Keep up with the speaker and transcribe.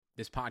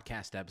This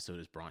podcast episode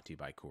is brought to you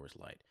by Coors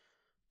Light.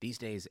 These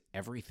days,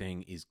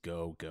 everything is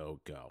go, go,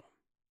 go.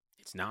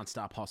 It's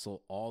nonstop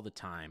hustle all the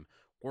time.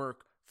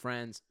 Work,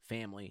 friends,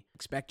 family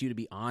expect you to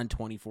be on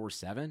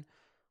 24/7.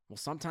 Well,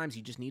 sometimes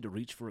you just need to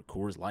reach for a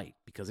Coors Light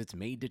because it's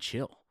made to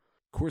chill.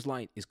 Coors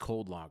Light is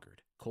cold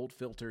lagered, cold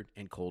filtered,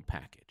 and cold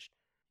packaged.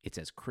 It's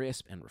as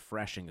crisp and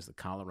refreshing as the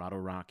Colorado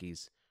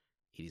Rockies.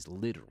 It is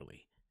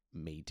literally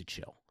made to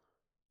chill.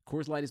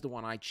 Coors Light is the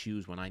one I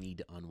choose when I need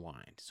to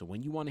unwind. So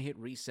when you want to hit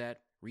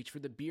reset, reach for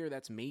the beer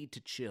that's made to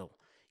chill.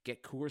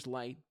 Get Coors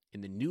Light in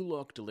the new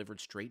look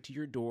delivered straight to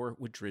your door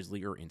with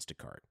Drizzly or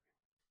Instacart.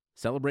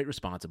 Celebrate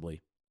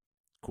responsibly.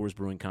 Coors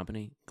Brewing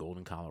Company,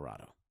 Golden,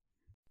 Colorado.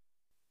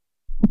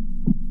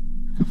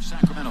 Comes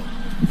Sacramento.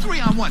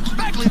 3-on-1.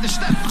 Bagley the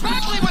step.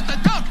 Bagley with the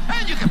dunk.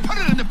 And you can put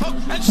it in the book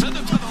and send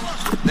it to the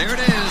left. There it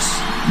is.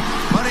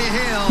 Buddy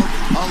Hield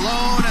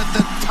alone at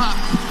the top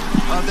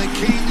of the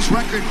Kings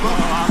record book.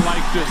 Oh, I'd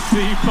like to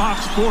see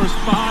Fox Force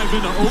 5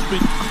 in the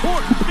open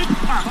court.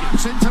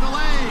 Fox into the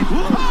lane.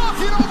 Oh,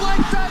 if you don't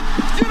like that,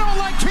 you don't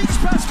like Kings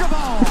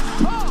basketball.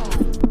 Oh.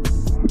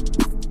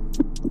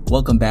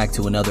 Welcome back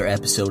to another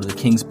episode of the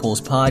Kings Pulse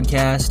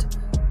podcast.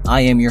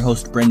 I am your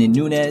host, Brendan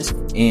Nunez,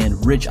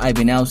 and Rich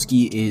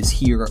Ivanowski is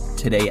here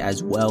today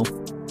as well.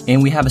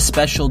 And we have a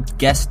special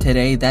guest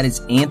today. That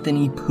is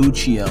Anthony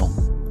Puccio,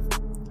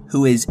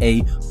 who is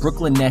a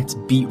Brooklyn Nets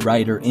beat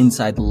writer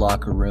inside the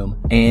locker room.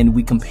 And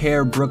we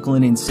compare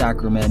Brooklyn and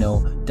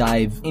Sacramento,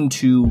 dive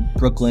into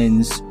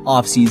Brooklyn's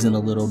offseason a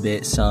little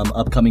bit, some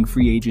upcoming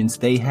free agents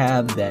they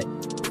have that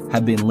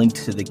have been linked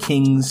to the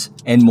Kings,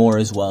 and more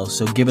as well.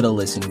 So give it a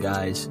listen,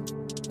 guys,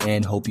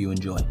 and hope you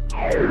enjoy.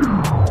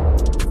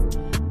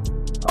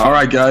 All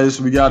right,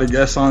 guys, we got a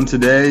guest on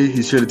today.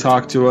 He's here to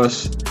talk to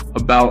us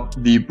about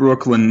the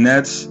Brooklyn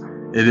Nets.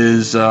 It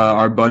is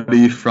our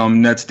buddy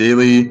from Nets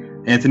Daily,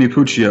 Anthony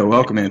Puccio.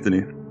 Welcome,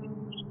 Anthony.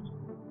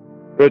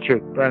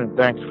 Richard, Brennan,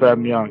 thanks for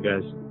having me on,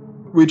 guys.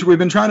 We've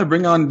been trying to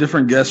bring on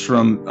different guests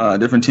from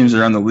different teams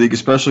around the league,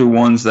 especially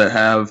ones that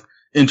have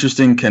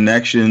interesting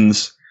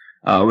connections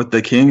with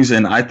the Kings.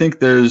 And I think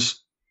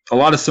there's a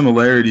lot of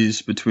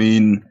similarities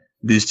between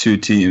these two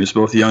teams,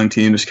 both young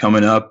teams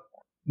coming up.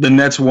 The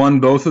Nets won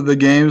both of the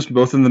games,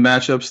 both in the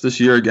matchups this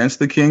year against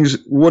the Kings.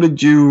 What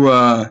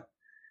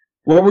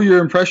were your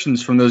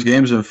impressions from those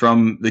games and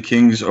from the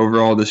Kings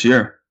overall this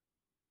year?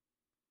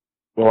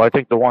 Well, I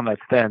think the one that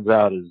stands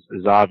out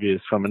is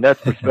obvious from a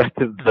Nets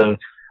perspective, the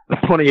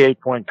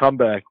 28-point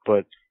comeback.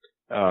 But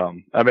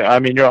I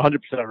mean, you're 100%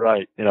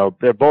 right. You know,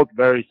 they're both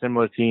very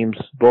similar teams,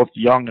 both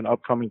young and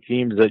upcoming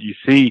teams that you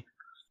see.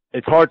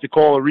 It's hard to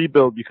call a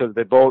rebuild because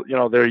they both, you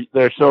know,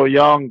 they're so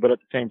young, but at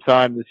the same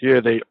time this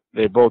year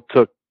they both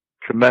took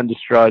tremendous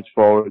strides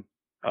forward.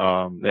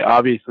 They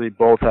obviously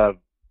both have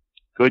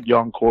good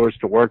young cores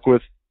to work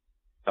with.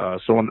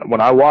 So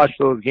when I watch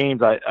those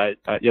games, I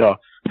you know,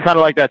 it's kind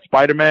of like that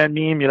Spider-Man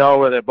meme, you know,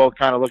 where they're both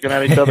kind of looking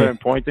at each other and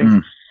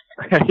pointing.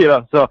 You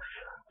know, so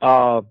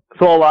a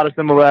lot of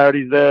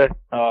similarities there.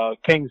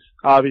 Kings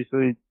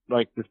obviously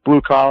like this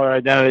blue collar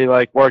identity,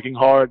 like working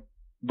hard,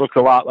 looks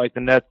a lot like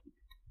the Nets.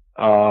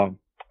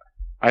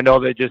 I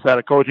know they just had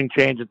a coaching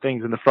change and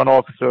things in the front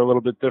office are a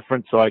little bit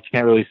different, so I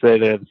can't really say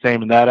they're the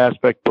same in that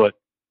aspect, but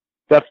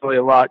definitely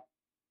a lot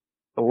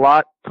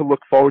to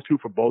look forward to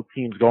for both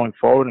teams going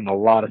forward and a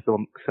lot of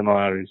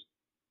similarities.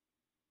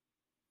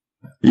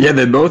 Yeah,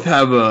 they both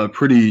have a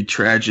pretty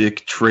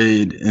tragic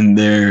trade in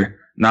their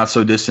not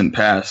so distant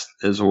past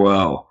as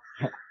well.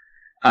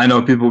 I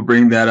know people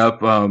bring that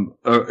up,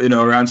 you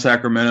know, around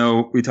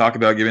Sacramento, we talk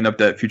about giving up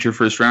that future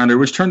first rounder,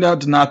 which turned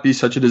out to not be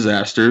such a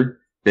disaster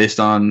based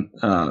on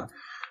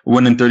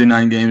winning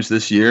 39 games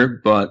this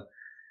year. But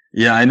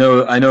yeah, I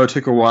know it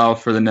took a while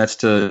for the Nets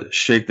to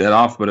shake that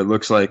off, but it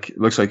looks like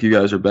you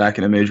guys are back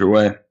in a major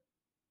way.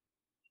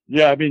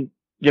 Yeah, I mean,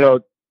 you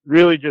know,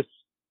 really just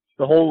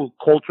the whole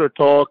culture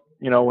talk,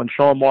 you know, when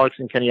Sean Marks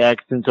and Kenny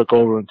Atkinson took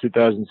over in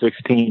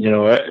 2016, you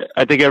know,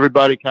 I think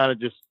everybody kind of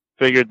just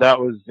figured that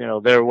was, you know,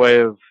 their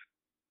way of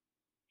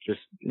just,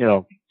 you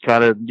know,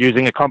 kind of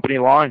using a company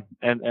line.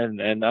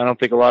 And I don't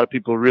think a lot of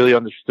people really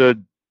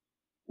understood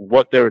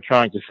what they were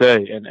trying to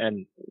say.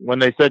 And when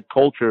they said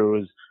culture, it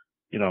was,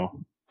 you know,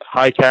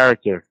 high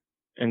character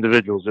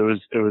individuals.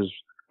 It was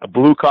a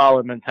blue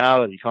collar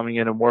mentality coming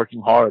in and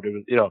working hard. It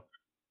was, you know,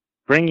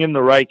 bringing in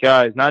the right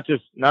guys, not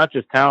just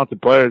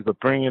talented players, but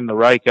bringing in the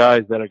right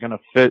guys that are going to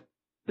fit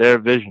their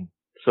vision.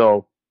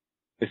 So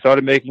they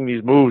started making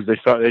these moves.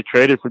 They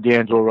traded for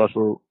D'Angelo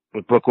Russell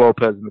with Brook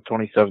Lopez in the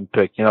 27th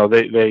pick. You know,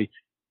 they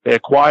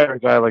acquire a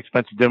guy like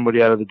Spencer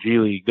Dinwiddie out of the G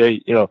League.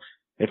 They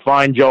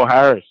find Joe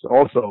Harris,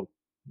 also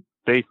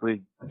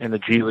basically in the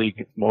G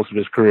League most of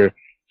his career.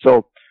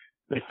 So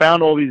they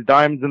found all these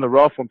diamonds in the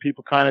rough when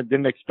people kind of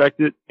didn't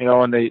expect it, you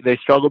know, and they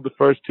struggled the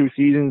first two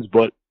seasons,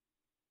 but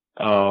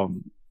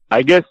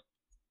I guess,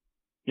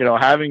 you know,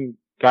 having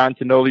gotten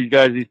to know these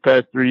guys these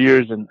past 3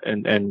 years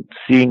and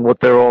seeing what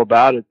they're all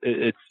about,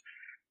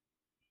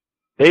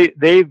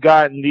 they've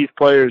gotten these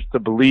players to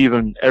believe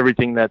in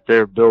everything that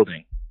they're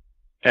building.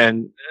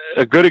 And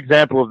a good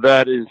example of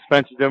that is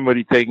Spencer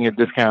Dinwiddie taking a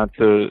discount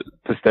to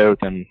stay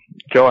with him.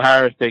 Joe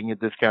Harris taking a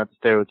discount to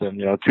stay with him.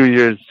 2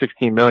 years,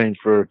 $16 million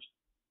for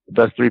the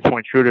best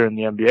 3-point shooter in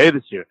the NBA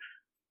this year.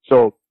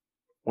 So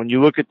when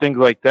you look at things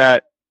like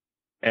that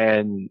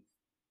and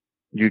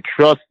you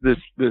trust this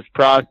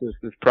process,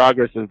 this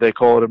progress as they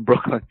call it in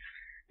Brooklyn,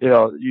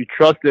 you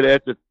trust it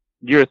after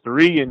year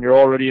 3 and you're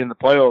already in the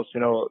playoffs.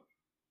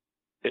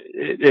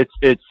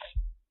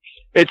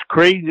 It's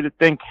crazy to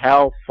think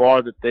how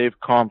far that they've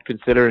come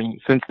considering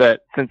since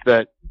that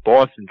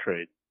Boston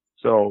trade.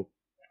 So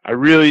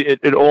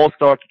it all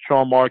starts with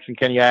Sean Marks and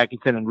Kenny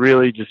Atkinson and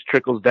really just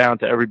trickles down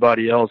to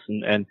everybody else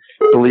and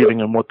believing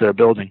in what they're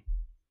building.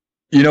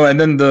 And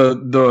then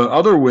the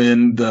other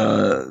win,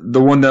 the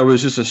one that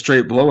was just a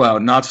straight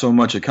blowout, not so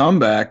much a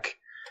comeback,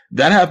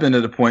 that happened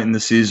at a point in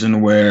the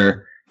season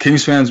where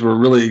Kings fans were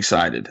really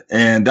excited.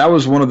 And that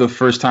was one of the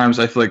first times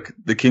I feel like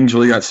the Kings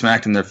really got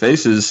smacked in their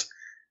faces.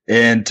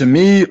 And to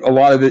me, a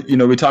lot of it,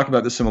 we talk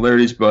about the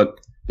similarities, but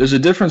there's a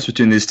difference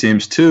between these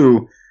teams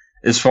too,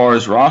 as far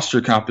as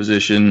roster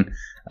composition.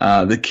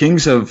 The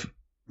Kings have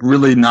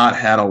really not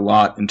had a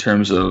lot in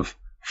terms of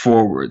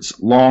forwards,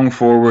 long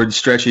forwards,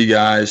 stretchy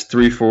guys,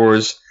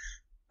 3-4s,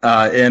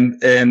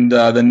 and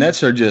the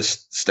Nets are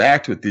just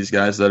stacked with these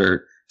guys that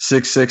are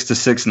 6'6" to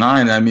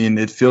 6'9". I mean,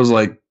 it feels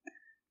like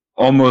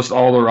almost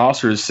all the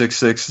roster is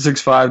 6'6",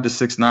 6'5" to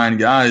 6'9"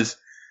 guys,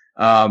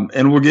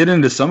 and we'll get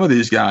into some of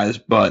these guys,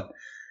 but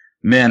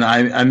man,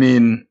 I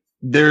mean,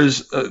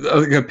 there's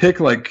a pick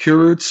like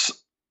Kurucs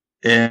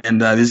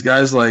and these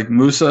guys like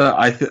Musa.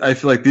 I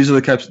feel like these are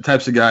the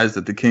types of guys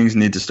that the Kings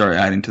need to start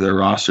adding to their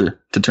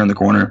roster to turn the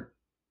corner.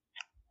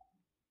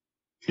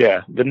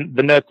 Yeah, the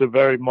Nets are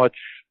very much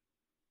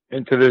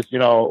into this,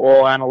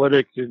 all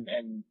analytics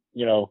and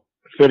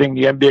fitting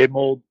the NBA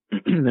mold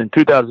in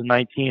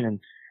 2019. And,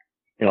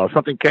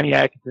 something Kenny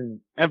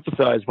Atkinson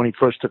emphasized when he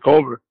first took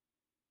over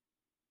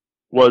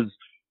was,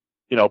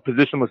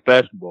 positionless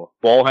basketball,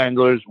 ball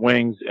handlers,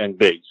 wings, and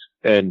bigs.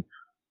 And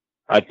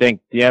I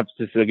think the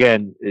emphasis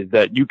again is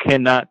that you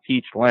cannot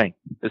teach length,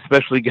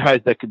 especially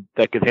guys that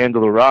could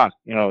handle the rock.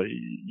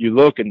 You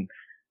look and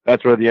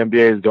that's where the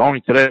NBA is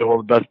going today. All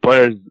the best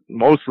players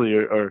mostly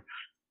are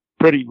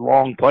pretty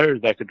long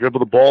players that could dribble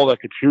the ball, that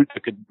could shoot,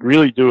 that could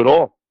really do it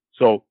all.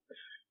 So,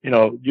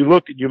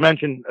 you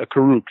mentioned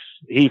Kurucs.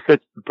 He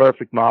fits the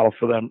perfect model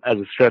for them as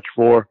a stretch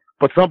 4,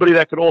 but somebody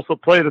that could also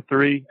play the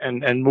 3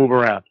 and move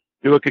around.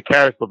 You look at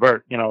Caris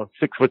LeVert,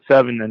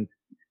 6'7"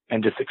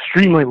 and just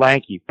extremely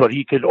lanky, but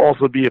he could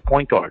also be a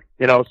point guard,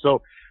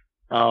 So,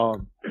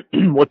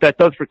 what that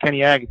does for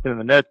Kenny Atkinson and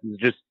the Nets is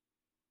just,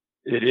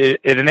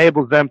 it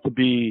enables them to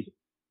be,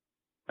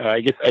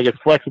 I guess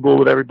flexible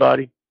with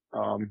everybody.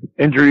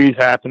 Injuries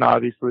happen,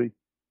 obviously.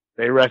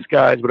 They rest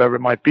guys, whatever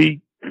it might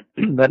be.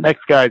 The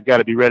next guy's got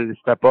to be ready to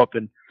step up.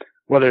 And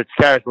whether it's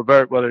Caris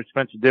LeVert, whether it's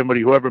Spencer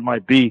Dinwiddie, whoever it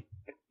might be,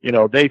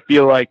 they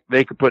feel like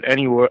they could put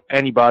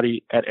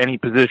anybody at any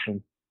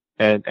position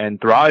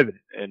and thrive in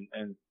it.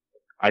 And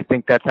I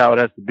think that's how it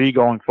has to be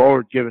going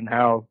forward, given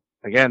how,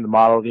 again, the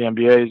model of the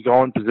NBA is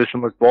going,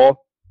 positionless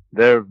ball.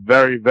 They're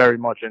very, very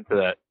much into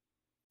that.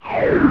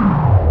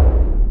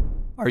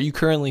 Are you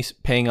currently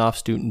paying off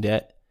student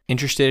debt?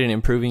 Interested in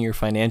improving your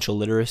financial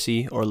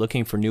literacy or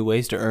looking for new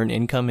ways to earn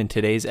income in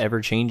today's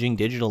ever-changing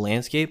digital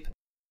landscape?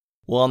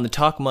 Well, on the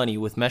Talk Money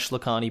with Mesh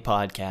Lakhani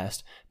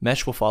podcast,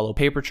 Mesh will follow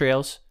paper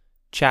trails,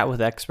 chat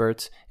with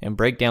experts, and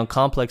break down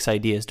complex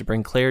ideas to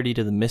bring clarity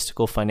to the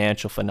mystical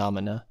financial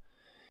phenomena.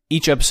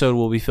 Each episode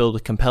will be filled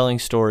with compelling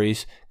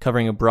stories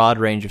covering a broad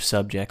range of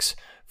subjects,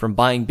 from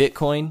buying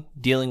Bitcoin,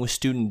 dealing with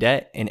student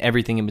debt, and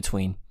everything in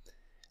between.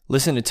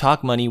 Listen to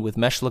Talk Money with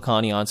Mesh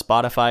Lakhani on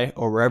Spotify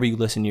or wherever you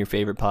listen to your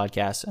favorite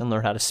podcasts and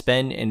learn how to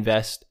spend,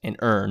 invest, and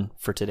earn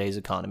for today's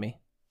economy.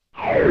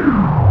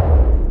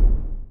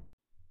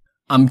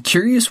 I'm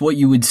curious what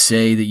you would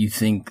say that you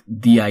think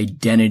the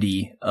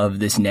identity of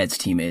this Nets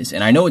team is.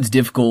 And I know it's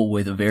difficult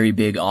with a very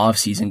big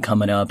offseason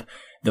coming up,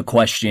 the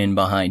question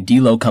behind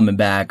D'Lo coming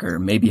back or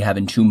maybe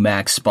having 2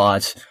 max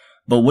spots.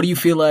 But what do you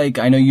feel like?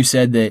 I know you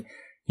said that,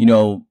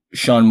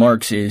 Sean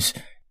Marks is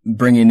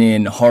bringing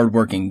in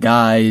hardworking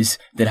guys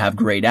that have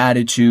great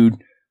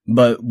attitude,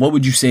 but what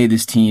would you say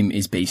this team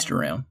is based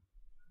around?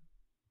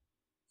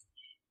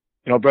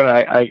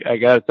 Brent, I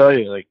gotta tell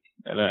you,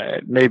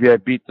 maybe I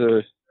beat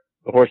the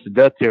horse to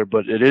death here,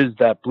 but it is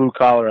that blue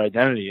collar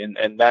identity,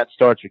 and that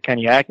starts with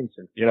Kenny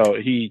Atkinson.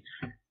 He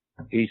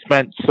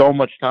spent so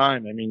much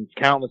time,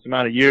 countless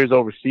amount of years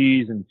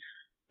overseas and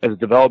as a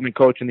development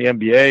coach in the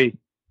NBA,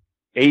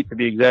 8 to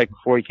be exact,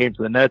 before he came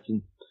to the Nets,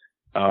 and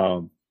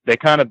they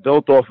kind of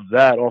built off of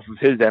that, off of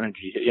his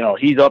energy.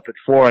 He's up at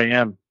 4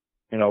 a.m.,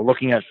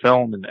 looking at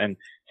film and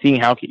seeing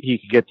how he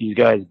could get these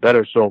guys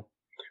better. So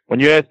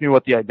when you ask me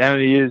what the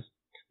identity is,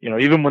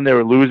 even when they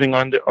were losing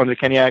under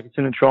Kenny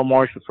Atkinson and Sean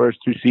Marks the first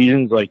 2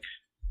 seasons,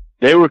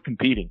 they were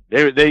competing.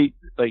 They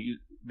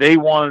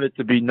wanted it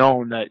to be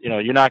known that,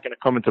 you're not going to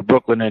come into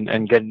Brooklyn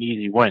and get an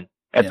easy win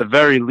at the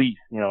very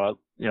least,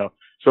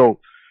 so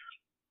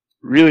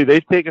really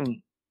they've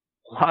taken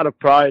a lot of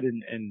pride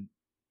in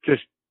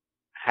just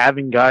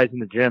having guys in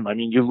the gym. I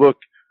mean, you look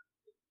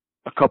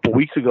a couple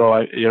weeks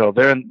ago,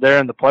 they're in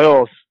the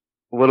playoffs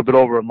a little bit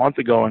over a month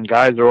ago, and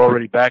guys are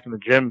already back in the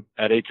gym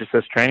at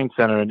HSS Training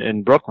Center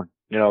in Brooklyn.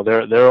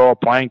 They're all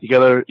playing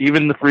together,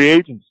 even the free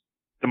agents,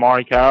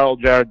 Damari Carroll,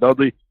 Jared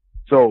Dudley.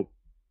 So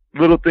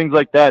little things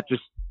like that,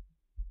 just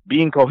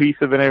being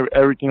cohesive and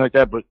everything like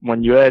that. But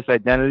when you ask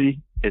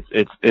identity,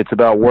 it's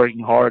about working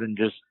hard and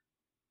just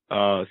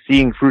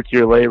seeing fruit to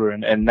your labor,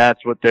 and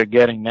that's what they're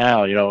getting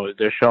now.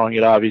 They're showing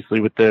it obviously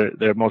with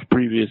their most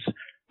previous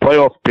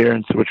playoff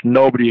appearance, which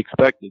nobody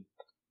expected.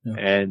 Yeah.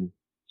 And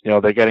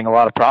they're getting a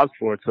lot of props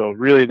for it. So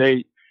really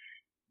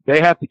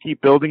they have to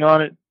keep building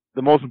on it.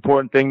 The most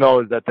important thing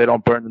though is that they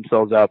don't burn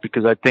themselves out,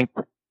 because I think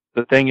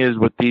the thing is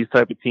with these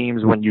type of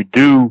teams, when you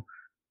do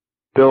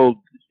build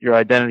your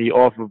identity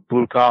off of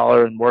blue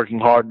collar and working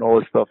hard and all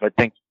this stuff, I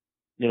think,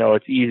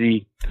 it's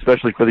easy,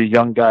 especially for these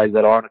young guys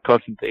that aren't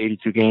accustomed to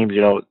 82 games,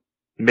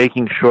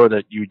 making sure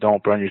that you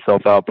don't burn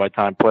yourself out by the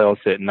time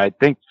playoffs hit. And I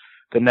think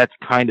the Nets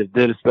kind of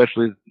did,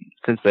 especially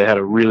since they had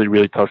a really,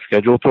 really tough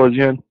schedule towards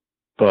the end.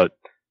 But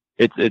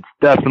it's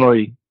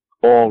definitely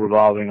all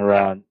revolving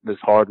around this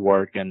hard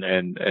work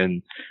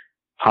and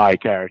high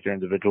character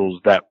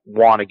individuals that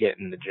want to get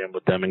in the gym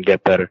with them and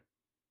get better.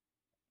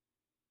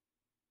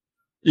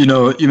 You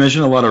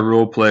mentioned a lot of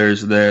role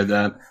players there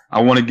that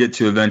I want to get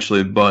to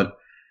eventually, but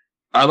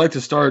I'd like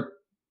to start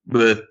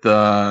with,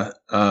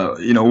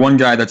 one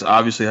guy that's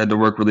obviously had to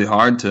work really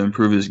hard to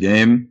improve his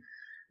game.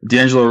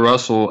 D'Angelo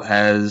Russell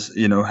has,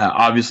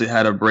 obviously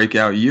had a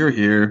breakout year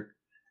here.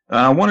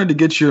 I wanted to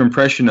get your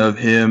impression of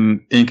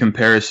him in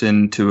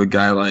comparison to a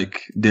guy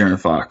like De'Aaron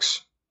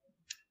Fox.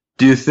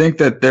 Do you think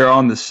that they're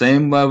on the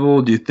same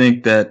level? Do you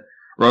think that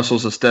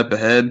Russell's a step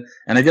ahead?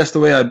 And I guess the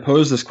way I'd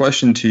pose this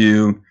question to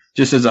you,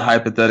 just as a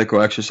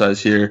hypothetical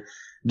exercise here,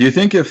 do you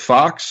think if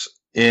Fox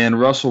and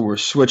Russell were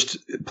switched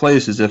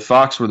places, if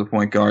Fox were the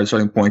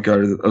starting point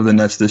guard of the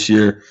Nets this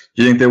year,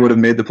 do you think they would have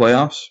made the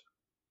playoffs?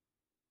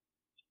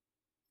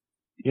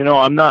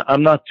 I'm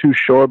not too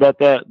sure about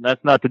that.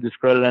 That's not to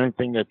discredit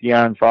anything that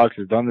De'Aaron Fox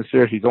has done this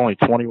year. He's only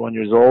 21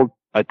 years old.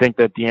 I think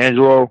that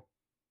D'Angelo,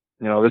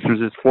 this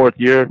was his fourth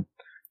year.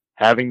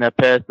 Having that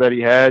pass that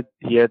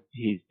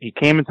he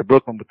came into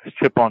Brooklyn with this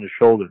chip on his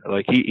shoulder.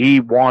 Like he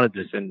wanted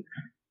this, and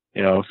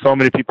so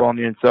many people on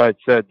the inside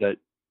said that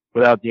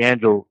without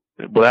D'Angelo,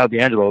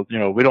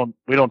 we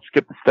don't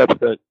skip the steps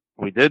that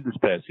we did this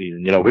past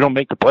season. We don't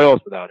make the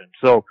playoffs without him.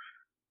 So,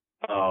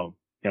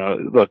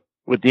 look,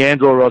 with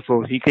D'Angelo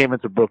Russell, he came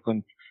into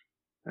Brooklyn,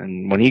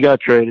 and when he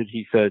got traded,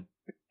 he said,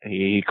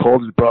 he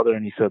called his brother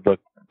and he said, "Look,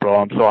 bro,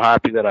 I'm so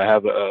happy that I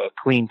have a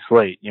clean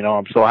slate.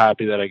 I'm so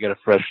happy that I get a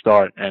fresh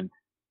start." And,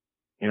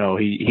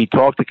 he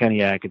talked to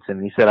Kenny Atkinson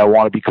and he said, "I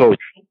want to be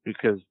coached,"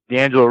 because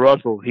D'Angelo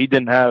Russell, he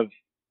didn't have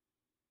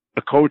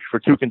a coach for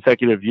 2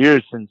 consecutive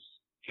years since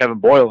Kevin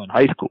Boyle in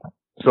high school.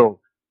 So,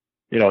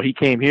 he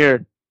came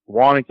here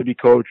wanting to be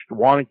coached,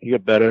 wanting to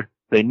get better.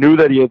 They knew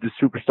that he had the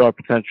superstar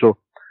potential.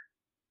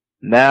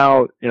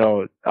 Now,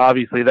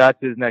 obviously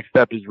that's his next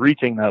step, is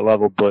reaching that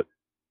level. But,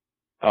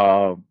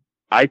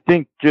 I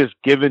think just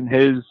given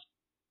his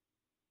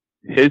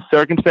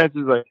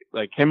circumstances,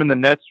 like him and the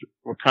Nets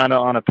were kind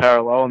of on a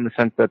parallel in the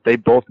sense that they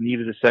both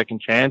needed a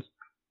second chance.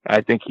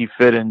 I think he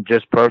fit in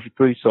just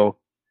perfectly. So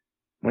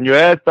when you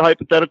ask the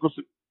hypothetical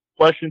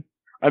question,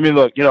 I mean,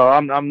 look,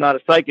 I'm not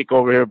a psychic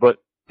over here, but,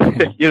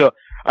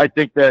 I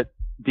think that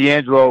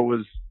D'Angelo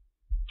was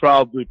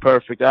probably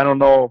perfect. I don't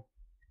know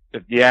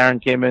if De'Aaron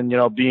came in,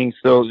 being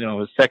still,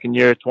 his second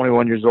year,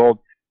 21 years old.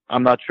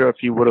 I'm not sure if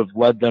he would have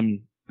led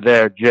them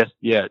there just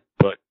yet.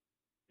 But,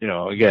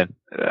 again,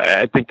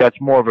 I think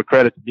that's more of a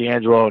credit to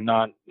D'Angelo,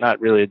 not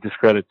really a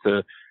discredit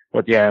to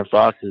what De'Aaron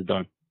Fox has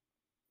done.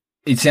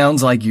 It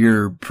sounds like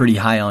you're pretty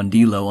high on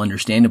D'Lo,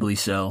 understandably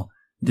so.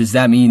 Does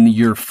that mean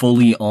you're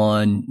fully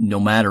on, no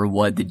matter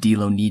what, that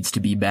D'Lo needs to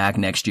be back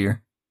next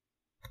year?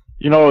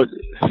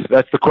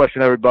 That's the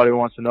question everybody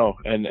wants to know.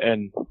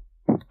 And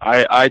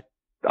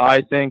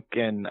I think,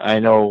 and I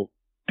know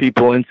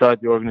people inside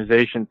the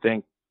organization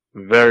think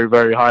very,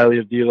 very highly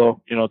of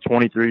D'Lo.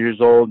 23 years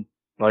old.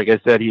 Like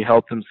I said, he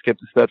helped them skip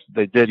the steps that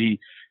they did.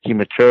 He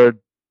matured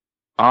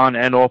on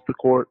and off the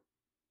court.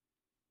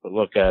 But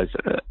look, guys,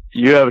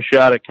 you have a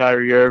shot at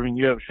Kyrie Irving.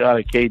 You have a shot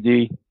at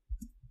KD.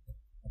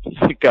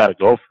 You gotta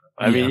go for it.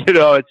 I mean,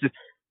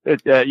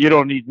 you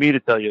don't need me to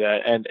tell you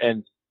that.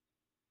 And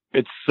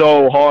it's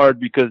so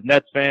hard because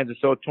Nets fans are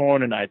so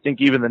torn, and I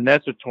think even the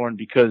Nets are torn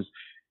because,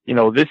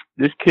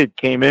 this kid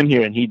came in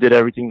here and he did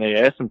everything they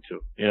asked him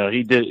to.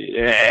 He did,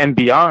 and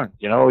beyond.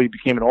 He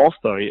became an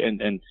all-star,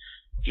 and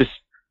just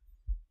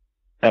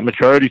that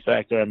maturity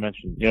factor I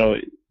mentioned.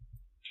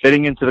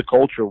 Fitting into the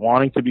culture,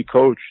 wanting to be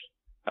coached.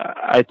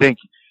 I think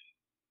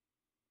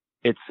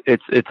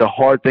it's a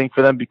hard thing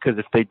for them because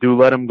if they do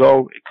let him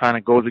go, it kind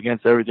of goes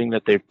against everything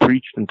that they've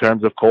preached in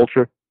terms of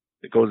culture.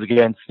 It goes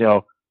against,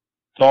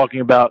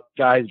 talking about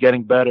guys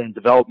getting better and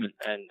development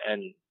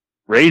and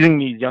raising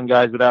these young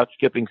guys without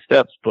skipping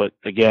steps. But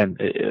again,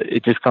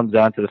 it just comes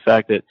down to the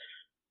fact that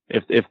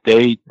if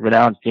they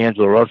renounce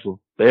D'Angelo Russell,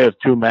 they have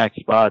 2 max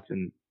spots,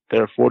 and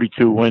they're a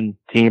 42-win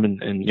team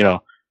and you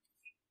know,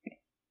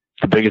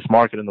 the biggest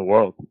market in the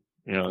world.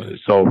 You know,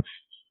 so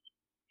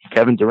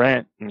Kevin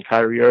Durant and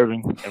Kyrie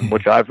Irving, and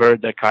which I've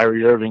heard that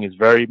Kyrie Irving is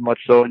very much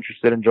so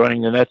interested in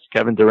joining the Nets.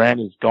 Kevin Durant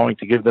is going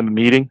to give them a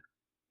meeting.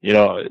 You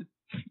know,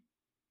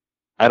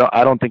 I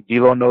don't think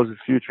D'Lo knows his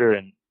future,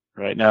 and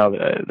right now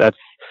that's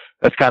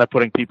kind of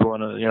putting people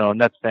in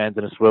Nets fans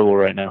in a swivel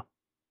right now.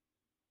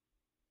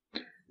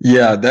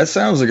 Yeah, that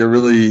sounds like a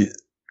really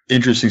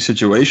interesting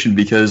situation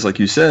because, like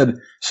you said,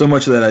 so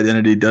much of that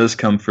identity does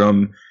come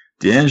from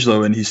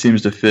D'Angelo, and he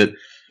seems to fit.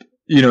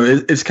 You know,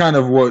 it's kind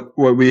of what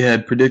we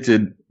had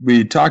predicted.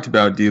 We talked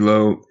about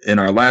D'Lo in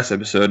our last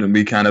episode, and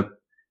we kind of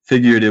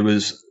figured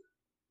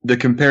the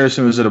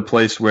comparison was at a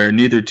place where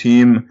neither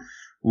team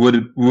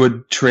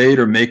would trade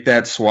or make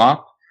that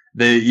swap.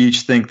 They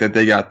each think that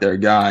they got their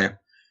guy,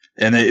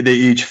 and they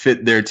each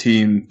fit their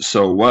team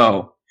so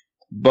well.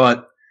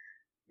 But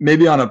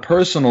maybe on a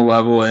personal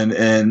level,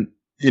 and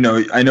you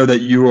know, I know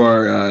that you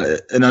are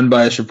an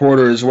unbiased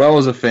reporter as well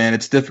as a fan.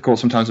 It's difficult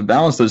sometimes to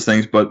balance those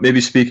things, but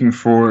maybe speaking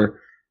for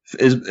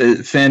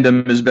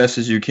fandom as best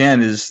as you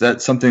can, is that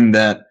something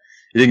that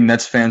you think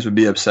Nets fans would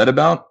be upset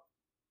about?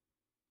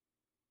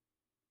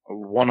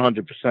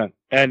 100%.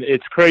 And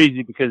it's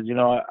crazy because, you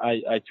know,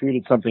 I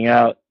tweeted something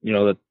out, you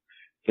know, that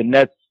the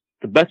Nets,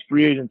 the best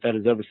free agent that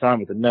has ever signed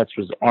with the Nets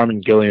was Armin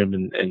Gilliam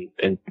in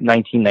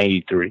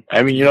 1993.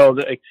 I mean, you know,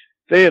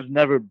 they have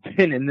never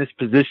been in this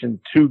position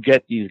to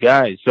get these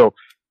guys. So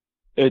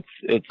it's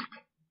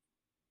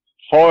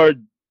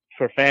hard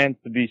for fans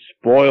to be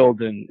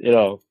spoiled and, you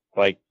know,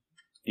 like,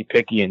 be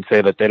picky and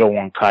say that they don't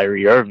want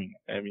Kyrie Irving.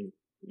 I mean,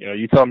 you know,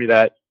 you tell me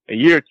that a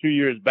year or 2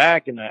 years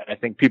back, and I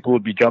think people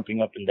would be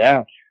jumping up and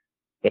down.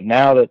 But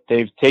now that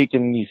they've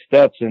taken these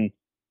steps and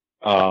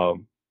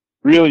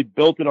really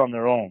built it on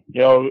their own, you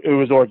know, it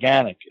was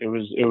organic. It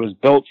was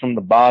built from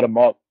the bottom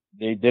up.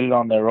 They did it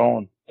on their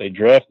own. They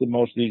drafted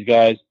most of these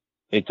guys.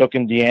 They took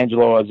in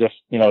D'Angelo as if,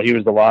 you know, he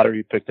was the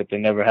lottery pick that they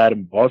never had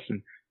in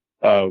Boston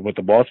with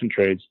the Boston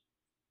trades.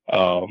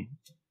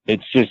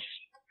 It's just,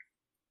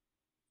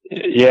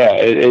 yeah,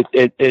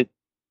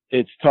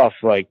 it's tough.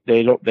 Like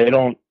they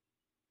don't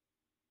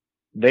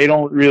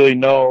really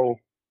know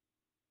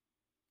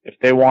if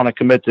they want to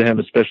commit to him,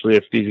 especially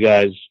if these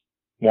guys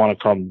want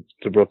to come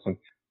to Brooklyn.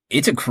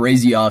 It's a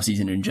crazy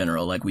offseason in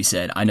general, like we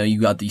said. I know you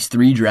got these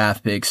 3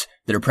 draft picks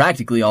that are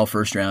practically all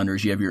first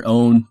rounders. You have your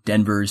own,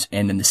 Denver's,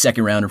 and then the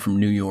second rounder from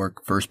New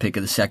York, first pick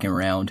of the second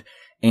round.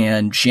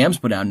 And Shams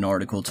put out an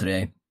article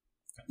today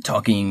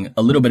talking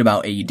a little bit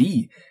about AD.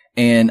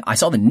 And I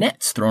saw the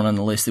Nets thrown on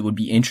the list that would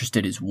be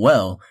interested as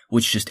well,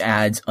 which just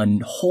adds a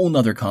whole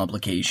nother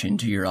complication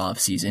to your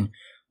offseason.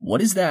 What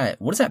does that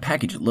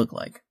package look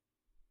like?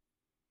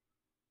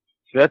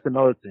 So that's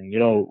another thing. You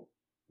know,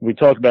 we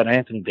talked about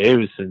Anthony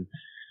Davis, and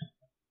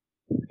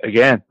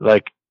again,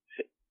 like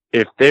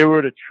if they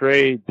were to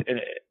trade,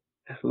 and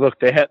look,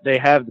 they have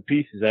the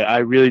pieces. I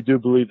really do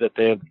believe that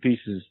they have the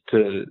pieces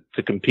to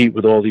compete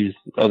with all these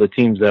other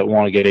teams that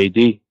want to get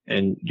AD.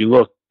 And you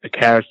look at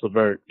Caris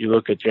LeVert, you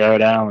look at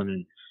Jared Allen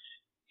and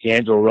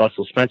D'Angelo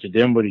Russell, Spencer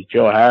Dinwiddie,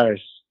 Joe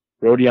Harris,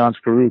 Rodion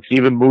Kurucs,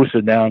 even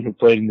Musa down who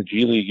played in the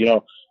G League.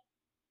 You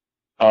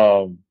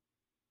know,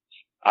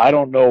 I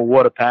don't know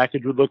what a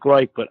package would look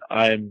like, but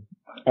I'm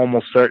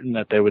almost certain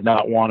that they would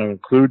not want to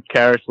include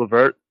Caris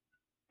LeVert.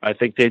 I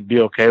think they'd be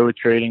okay with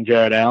trading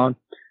Jared Allen.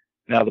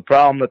 Now, the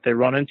problem that they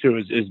run into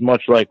is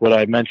much like what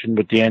I mentioned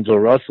with D'Angelo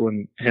Russell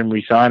and him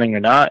re-signing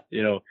or not.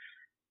 You know,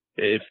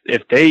 if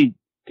they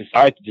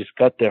decide to just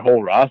cut their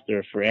whole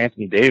roster for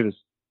Anthony Davis,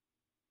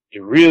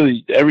 it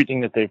really,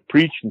 everything that they've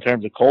preached in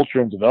terms of culture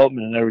and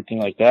development and everything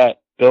like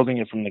that, building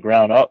it from the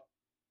ground up,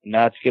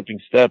 not skipping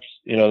steps,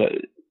 you know,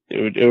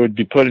 it would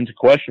be put into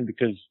question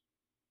because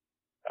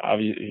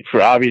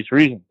for obvious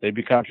reasons. They'd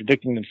be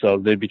contradicting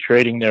themselves. They'd be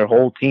trading their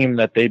whole team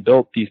that they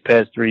built these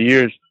past 3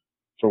 years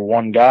for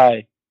one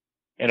guy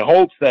in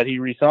hopes that he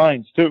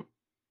resigns too.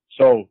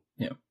 So,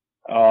 yeah.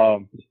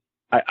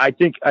 I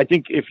think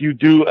if you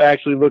do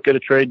actually look at a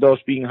trade though,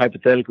 speaking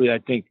hypothetically, I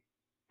think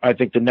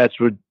the Nets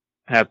would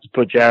have to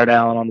put Jared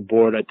Allen on the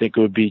board. I think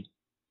it would be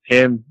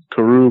him,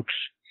 Kurucs,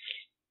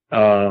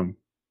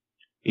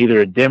 either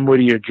a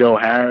Dinwiddie or Joe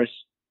Harris,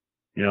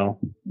 you know,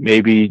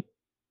 maybe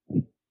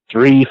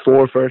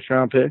 3-4 first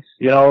round picks,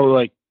 you know,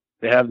 like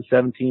they have the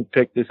 17th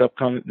pick this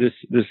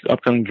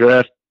upcoming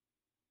draft.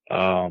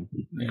 Yeah,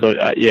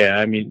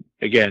 I mean,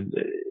 again,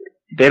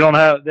 they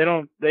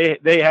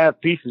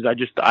have pieces.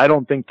 I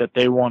don't think that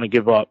they want to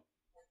give up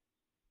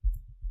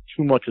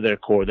too much of their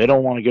core. They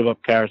don't want to give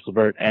up Caris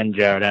LeVert and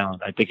Jared Allen.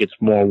 I think it's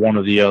more one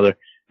or the other.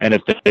 And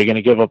if they're going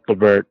to give up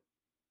LeVert,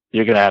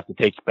 you're going to have to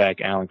take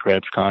back Allen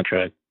Crabbe's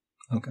contract.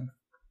 Okay.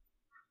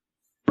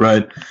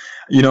 Right.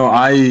 You know,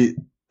 I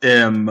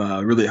am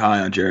really high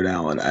on Jared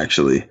Allen,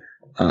 actually.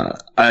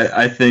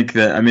 I think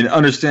that, I mean,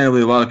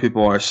 understandably, a lot of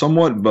people are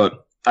somewhat,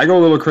 but I go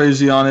a little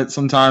crazy on it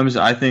sometimes.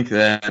 I think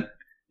that,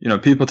 you know,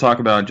 people talk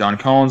about John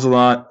Collins a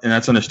lot, and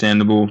that's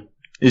understandable.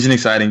 He's an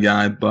exciting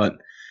guy, but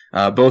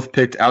both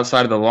picked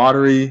outside of the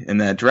lottery in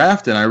that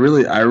draft, and I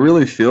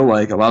really feel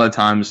like a lot of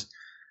times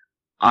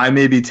I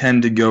maybe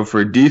tend to go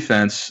for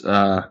defense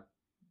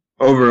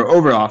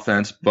over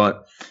offense,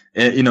 but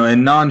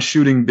and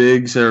non-shooting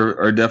bigs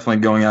are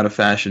definitely going out of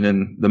fashion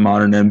in the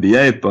modern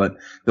NBA. But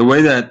the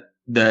way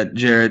that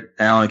Jarrett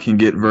Allen can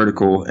get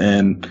vertical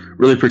and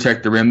really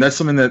protect the rim, that's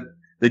something that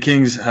the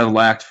Kings have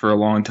lacked for a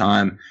long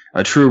time,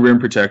 a true rim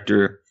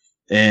protector.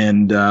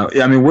 And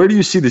where do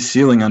you see the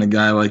ceiling on a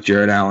guy like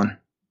Jarrett Allen?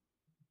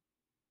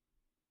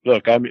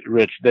 Look, I mean,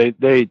 Rich, they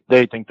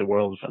think the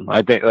world of him.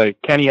 I think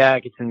like Kenny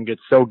Atkinson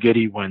gets so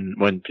giddy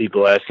when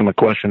people ask him a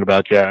question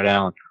about Jarrett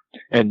Allen.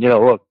 And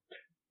look,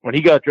 when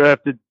he got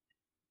drafted,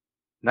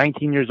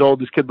 19 years old,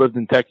 this kid lived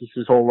in Texas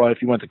his whole life.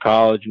 He went to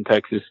college in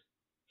Texas.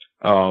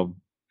 Coming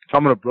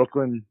to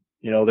Brooklyn,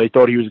 they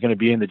thought he was going to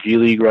be in the G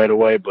League right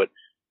away, but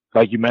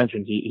like you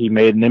mentioned, he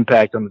made an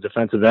impact on the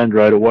defensive end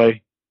right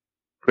away.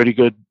 Pretty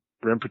good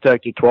rim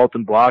protector, 12th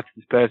in blocks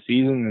this past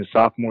season in his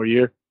sophomore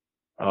year.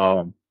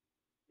 I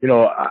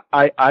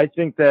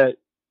think that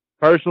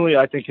personally,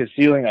 I think his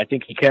ceiling, I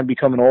think he can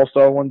become an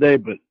all-star one day,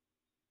 but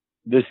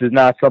this is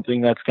not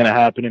something that's going to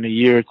happen in a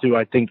year or two.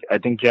 I think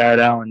Jarrett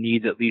Allen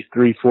needs at least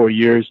 3-4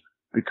 years,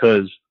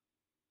 because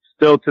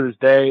still to this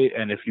day,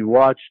 and if you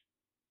watch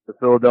the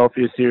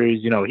Philadelphia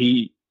series,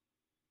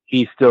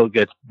 he still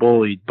gets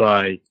bullied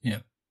by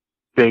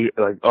big,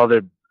 like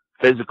other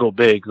physical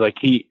bigs.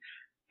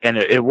 And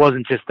it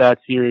wasn't just that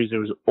series, it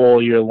was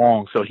all year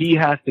long. So he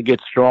has to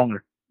get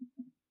stronger,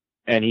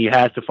 and he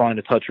has to find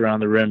a touch around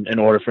the rim in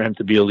order for him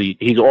to be elite.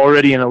 He's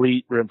already an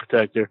elite rim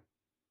protector.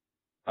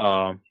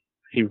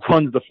 He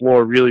runs the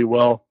floor really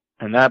well,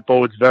 and that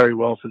bodes very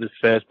well for this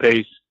fast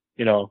pace,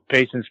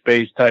 pace and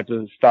space type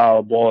of style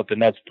of ball that the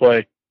Nets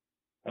play.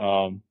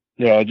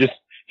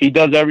 He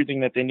does everything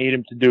that they need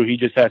him to do. He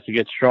just has to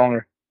get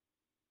stronger.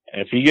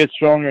 And if he gets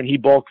stronger and he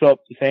bulks up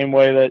the same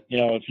way that,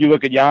 if you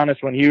look at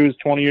Giannis when he was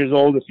 20 years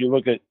old, if you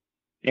look at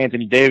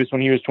Anthony Davis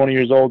when he was 20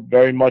 years old,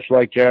 very much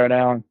like Jarrett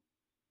Allen,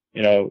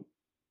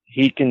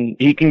 he can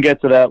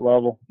get to that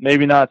level.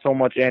 Maybe not so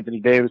much Anthony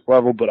Davis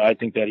level, but I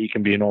think that he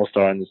can be an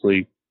all-star in this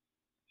league.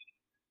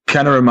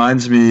 Kind of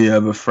reminds me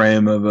of a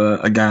frame of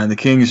a guy on the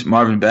Kings,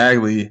 Marvin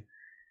Bagley.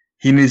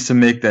 He needs to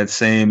make that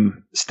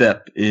same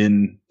step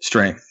in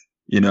strength,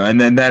 and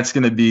then that's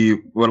going to be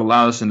what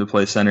allows him to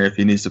play center if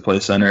he needs to play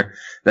center.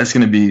 That's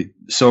going to be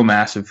so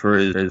massive for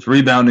his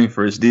rebounding,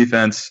 for his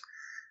defense.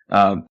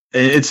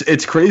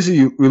 It's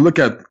crazy. We look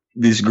at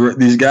these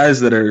guys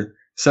that are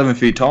 7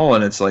 feet tall,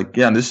 and it's like,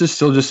 yeah, this is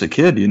still just a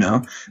kid,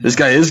 This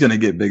guy is going to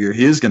get bigger.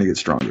 He is going to get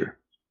stronger.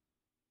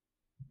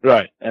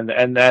 Right,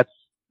 and that's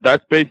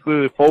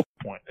basically the focal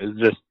point. Is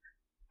just,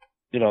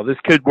 this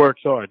kid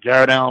works hard.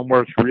 Jarrett Allen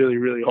works really,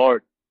 really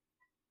hard,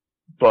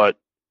 but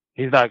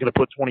he's not going to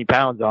put 20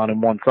 pounds on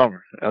him one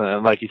summer.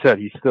 And like you said,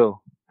 he's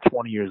still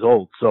 20 years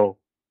old. So,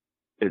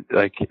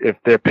 if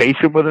they're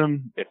patient with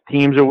him, if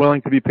teams are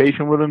willing to be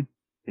patient with him,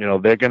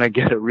 they're going to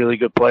get a really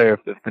good player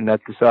if the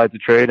Nets decide to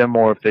trade him,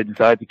 or if they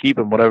decide to keep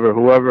him,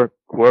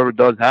 whoever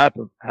does have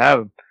him.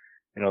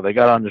 They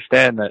got to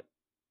understand that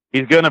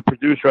he's going to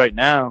produce right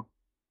now,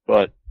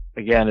 but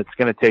again, it's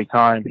going to take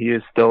time. He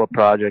is still a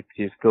project.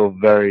 He's still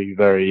very,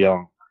 very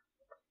young.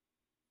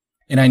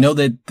 And I know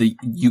that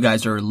you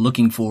guys are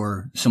looking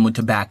for someone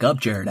to back up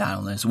Jarrett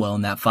Allen as well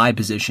in that 5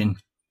 position.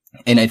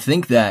 And I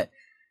think that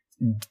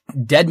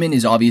Dedmon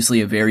is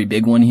obviously a very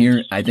big one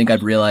here. I think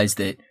I've realized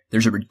that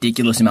there's a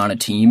ridiculous amount of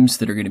teams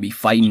that are going to be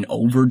fighting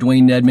over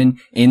Dwayne Dedmon.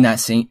 In that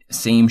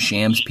same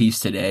Shams piece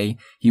today,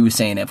 he was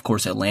saying, of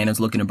course, Atlanta's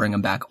looking to bring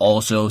him back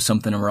also,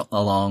 something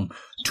along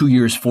 2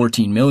 years,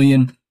 $14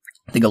 million.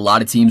 I think a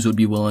lot of teams would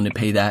be willing to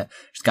pay that.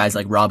 There's guys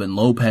like Robin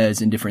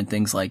Lopez and different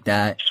things like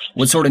that.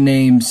 What sort of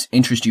names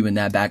interest you in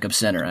that backup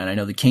center? And I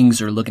know the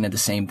Kings are looking at the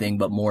same thing,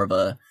 but more of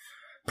a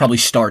probably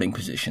starting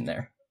position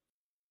there.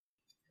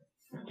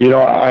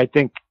 I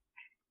think,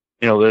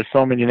 there's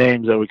so many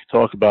names that we could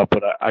talk about,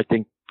 but I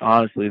think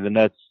honestly the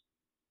Nets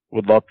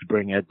would love to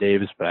bring Ed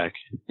Davis back.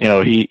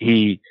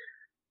 He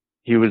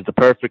was the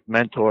perfect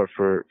mentor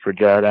for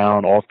Jarrett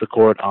Allen, off the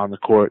court, on the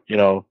court,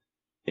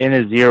 in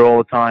his ear all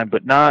the time,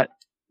 but not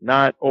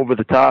over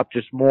the top,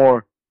 just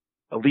more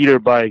a leader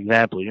by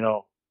example,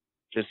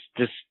 just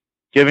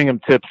giving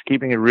him tips,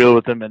 keeping it real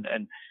with him.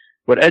 And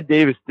what Ed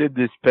Davis did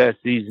this past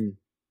season,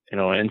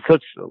 in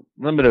such a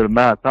limited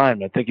amount of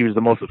time, I think he was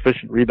the most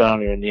efficient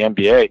rebounder in the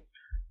NBA.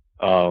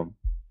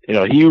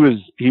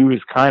 He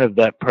was kind of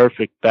that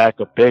perfect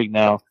backup big.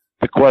 Now,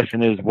 the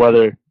question is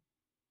whether,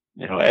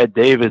 Ed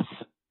Davis,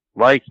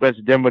 like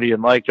Spencer Dinwiddie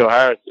and like Joe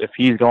Harris, if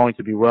he's going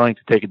to be willing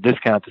to take a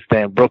discount to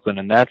stay in Brooklyn.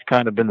 And that's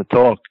kind of been the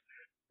talk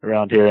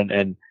around here.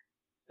 And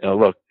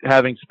look,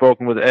 having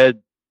spoken with Ed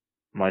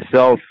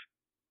myself,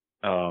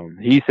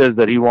 he says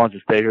that he wants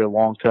to stay here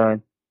long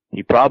term.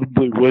 He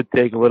probably would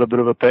take a little bit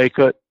of a pay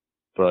cut,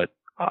 but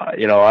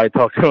I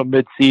talked to him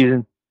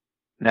mid-season.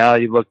 Now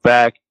you look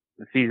back,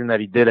 the season that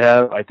he did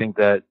have, I think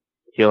that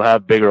he'll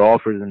have bigger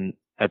offers, and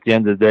at the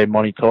end of the day,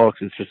 money talks.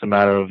 It's just a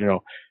matter of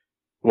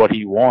what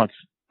he wants.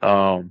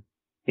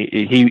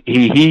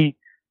 He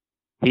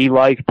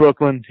likes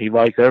Brooklyn. He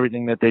likes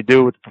everything that they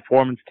do with the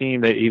performance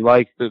team. He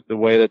likes the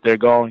way that they're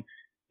going.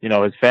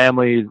 his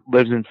family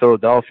lives in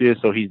Philadelphia,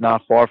 so he's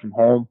not far from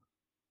home.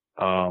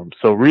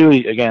 So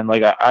really, again,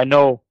 like I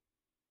know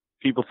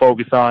people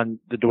focus on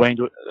the Dwayne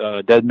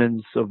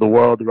Dedmons of the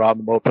world, the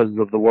Robin Lopez's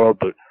of the world,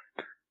 but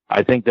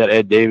I think that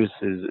Ed Davis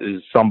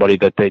is somebody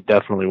that they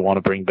definitely want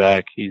to bring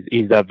back.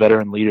 He's that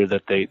veteran leader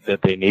that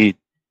they need.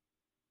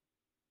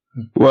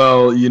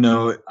 Well,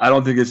 I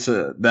don't think it's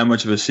that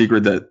much of a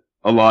secret that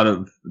a lot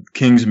of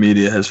Kings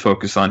media has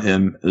focused on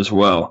him as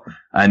well.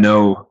 I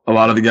know a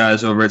lot of the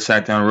guys over at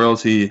Sacktown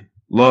Realty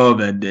love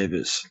Ed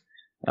Davis.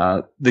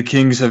 The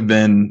Kings have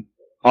been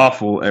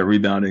awful at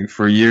rebounding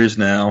for years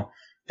now.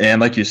 And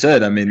like you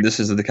said, I mean, this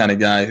is the kind of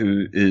guy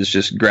who is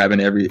just grabbing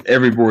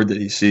every board that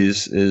he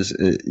sees.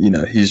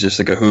 He's just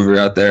like a Hoover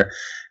out there.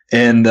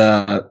 And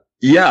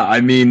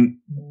I mean,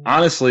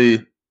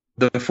 honestly,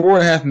 the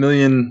 $4.5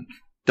 million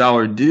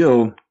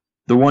deal,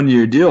 the 1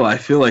 year deal, I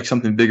feel like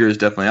something bigger is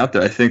definitely out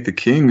there. I think the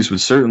Kings would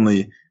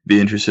certainly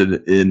be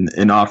interested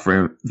in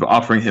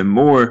offering him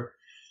more.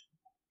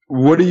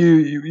 What do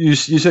you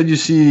said you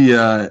see?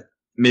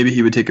 Maybe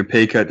he would take a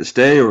pay cut to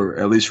stay, or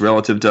at least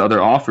relative to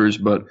other offers.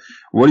 But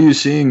what are you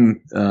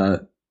seeing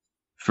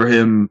for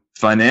him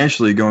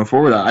financially going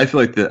forward? I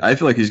feel like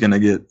he's going to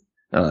get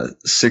 $6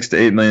 to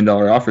 $8 million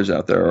offers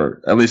out there,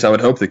 or at least I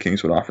would hope the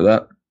Kings would offer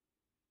that.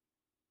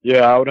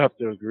 Yeah, I would have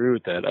to agree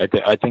with that.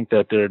 I think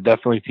that there are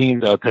definitely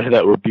teams out there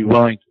that would be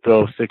willing to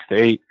throw 6 to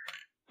 8.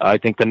 I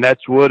think the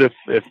Nets would if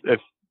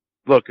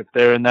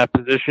they're in that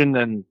position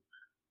and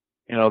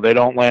they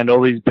don't land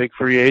all these big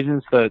free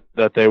agents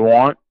that they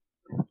want.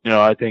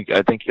 I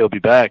think he'll be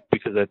back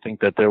because I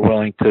think that they're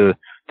willing to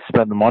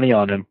spend the money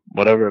on him,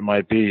 whatever it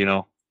might be.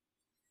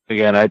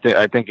 Again, I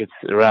think it's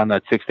around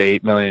that $6 to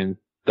 $8 million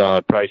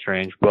price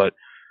range, but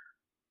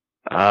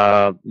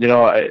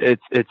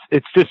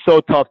it's just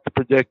so tough to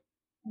predict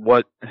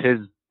what his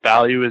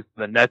value is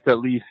to the Nets, at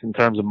least in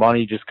terms of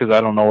money, just because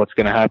I don't know what's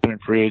going to happen in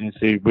free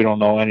agency. We don't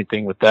know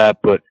anything with that,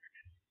 but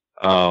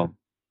Ed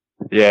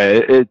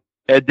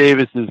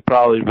Davis is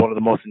probably one of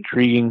the most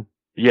intriguing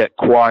yet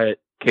quiet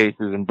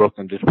cases in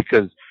Brooklyn, just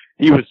because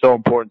he was so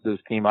important to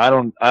this team. I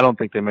don't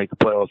think they make the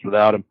playoffs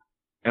without him,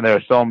 and there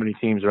are so many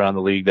teams around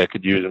the league that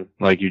could use him.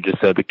 Like you just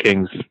said, the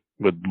Kings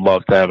would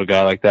love to have a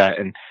guy like that,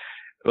 and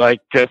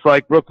just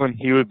like Brooklyn,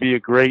 he would be a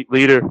great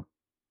leader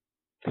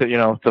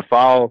to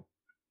follow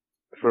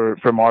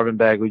for Marvin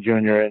Bagley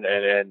Jr.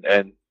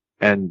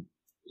 and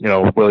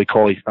Willie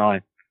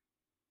Cauley-Stein.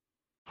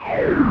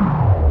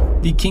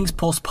 The Kings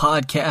Pulse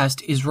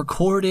podcast is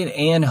recorded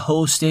and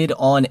hosted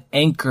on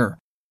Anchor.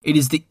 It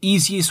is the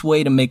easiest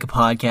way to make a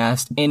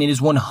podcast, and it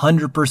is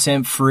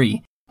 100%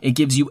 free. It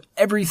gives you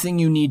everything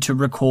you need to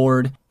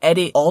record,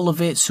 edit all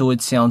of it so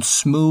it sounds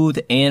smooth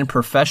and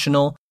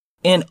professional,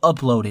 and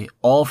upload it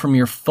all from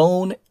your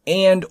phone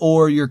and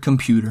or your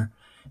computer.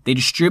 They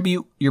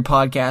distribute your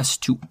podcast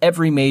to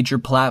every major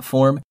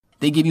platform.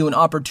 They give you an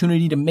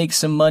opportunity to make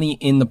some money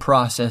in the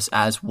process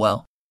as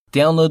well.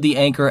 Download the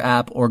Anchor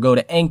app or go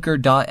to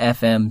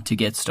anchor.fm to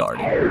get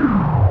started.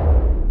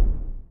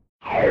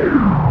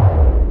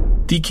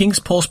 The Kings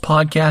Pulse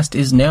podcast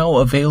is now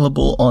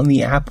available on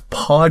the app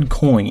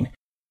Podcoin.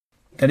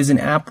 That is an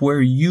app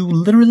where you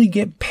literally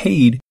get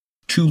paid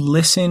to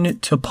listen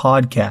to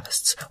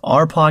podcasts.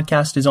 Our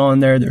podcast is on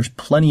there. There's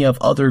plenty of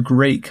other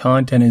great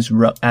content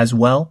as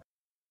well.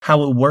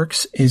 How it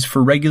works is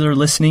for regular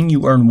listening,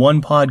 you earn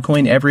 1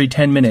 Podcoin every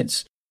 10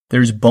 minutes.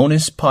 There's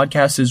bonus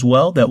podcasts as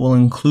well that will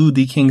include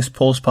the Kings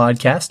Pulse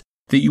podcast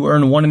that you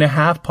earn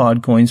 1.5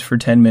 Podcoins for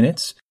 10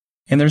 minutes.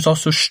 And there's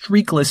also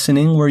streak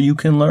listening where you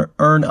can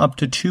earn up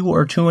to 2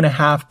 or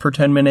 2.5 per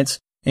 10 minutes,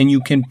 and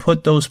you can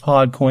put those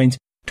pod coins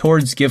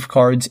towards gift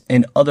cards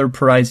and other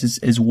prizes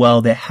as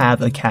well that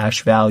have a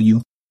cash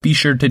value. Be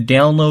sure to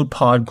download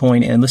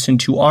Podcoin and listen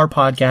to our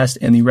podcast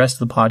and the rest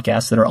of the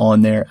podcasts that are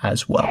on there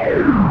as well.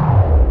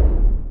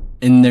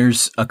 And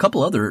there's a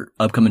couple other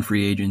upcoming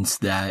free agents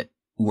that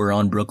were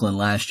on Brooklyn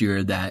last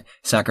year that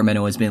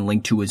Sacramento has been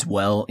linked to as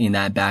well in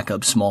that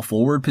backup small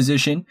forward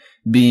position,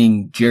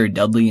 being Jared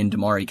Dudley and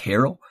DeMarre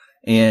Carroll.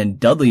 And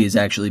Dudley has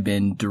actually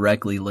been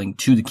directly linked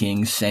to the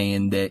Kings,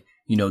 saying that,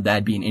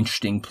 that'd be an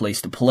interesting place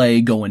to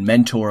play, go and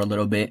mentor a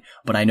little bit.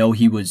 But I know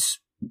he was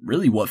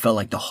really what felt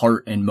like the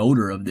heart and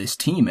motor of this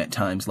team at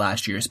times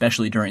last year,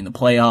 especially during the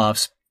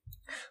playoffs,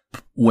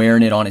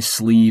 wearing it on his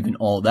sleeve and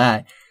all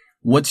that.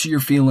 What's your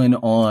feeling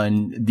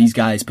on these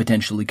guys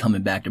potentially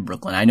coming back to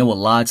Brooklyn? I know a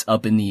lot's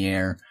up in the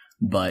air,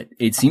 but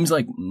it seems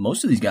like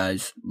most of these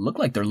guys look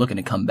like they're looking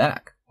to come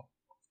back.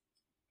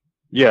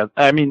 Yeah,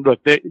 I mean,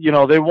 look, they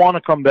want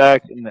to come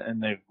back,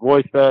 and they've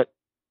voiced that.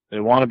 They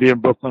want to be in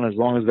Brooklyn as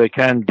long as they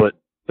can, but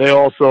they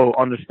also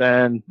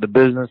understand the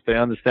business. They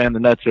understand the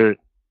Nets are,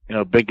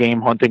 big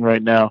game hunting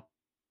right now.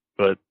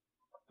 But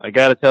I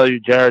got to tell you,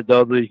 Jared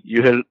Dudley,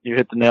 you hit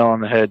the nail on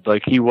the head.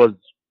 Like he was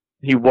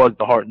the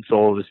heart and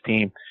soul of this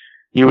team.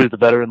 He was the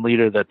veteran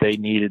leader that they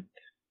needed.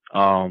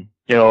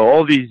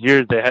 All these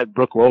years they had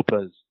Brook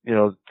Lopez,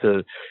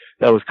 that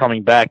was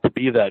coming back to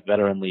be that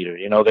veteran leader.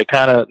 They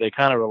kind of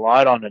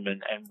relied on him.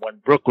 And when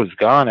Brook was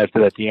gone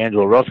after that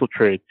D'Angelo Russell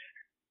trade,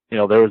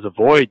 there was a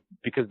void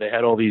because they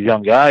had all these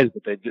young guys,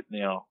 but they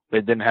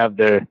didn't have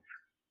their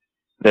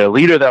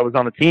leader that was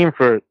on the team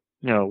for,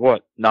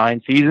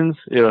 9 seasons,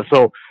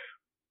 so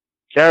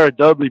Jared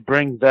Dudley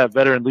brings that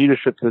veteran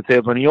leadership to the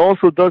table, and he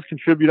also does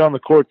contribute on the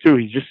court too.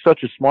 He's just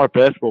such a smart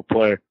basketball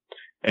player,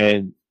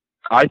 and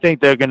I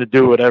think they're going to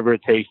do whatever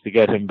it takes to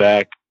get him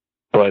back.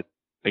 But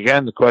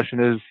again, the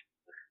question is,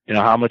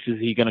 how much is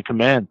he going to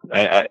command?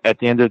 At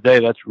the end of the day,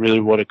 that's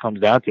really what it comes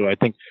down to. I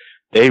think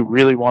they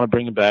really want to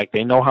bring him back.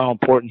 They know how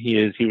important he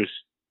is. He was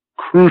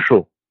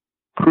crucial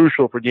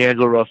for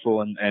D'Angelo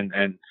Russell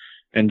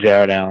and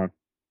Jared Allen,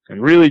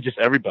 and really just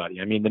everybody.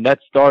 I mean, the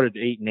Nets started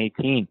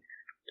 8-18,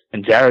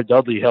 and Jared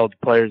Dudley held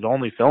the players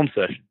only film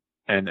session,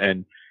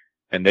 and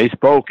they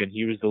spoke, and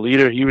he was the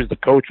leader. He was the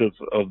coach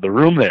of the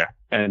room there,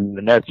 and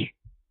the Nets,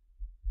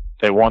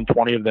 they won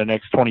 20 of their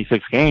next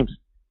 26 games.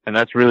 And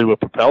that's really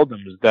what propelled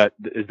them is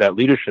that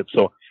leadership.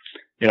 So,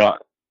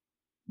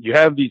 you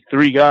have these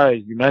 3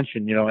 guys you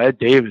mentioned, Ed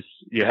Davis,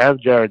 you have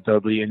Jared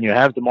Dudley, and you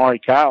have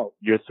DeMarre Carroll.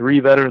 Your 3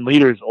 veteran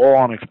leaders all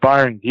on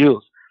expiring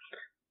deals.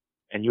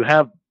 And you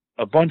have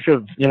a bunch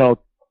of,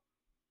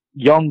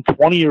 young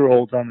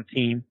 20-year-olds on the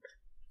team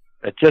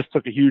that just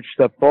took a huge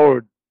step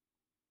forward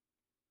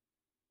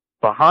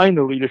behind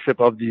the leadership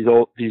of these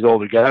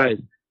older guys.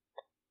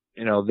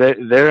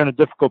 They're in a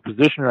difficult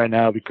position right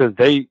now because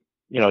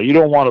you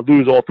don't want to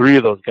lose all 3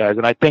 of those guys.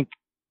 And I think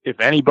if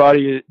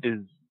anybody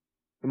is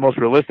the most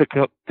realistic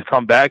to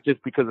come back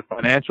just because of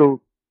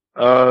financial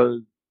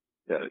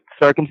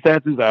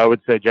circumstances, I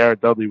would say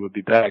Jared Dudley would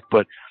be back.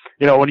 But,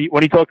 when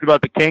he talked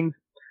about the Kings,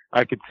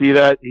 I could see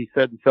that. He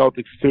said the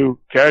Celtics too.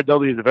 Jared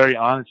Dudley is a very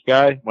honest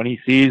guy. When he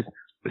sees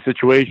the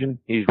situation,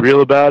 he's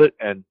real about it.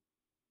 And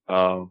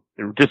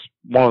they're just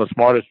one of the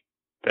smartest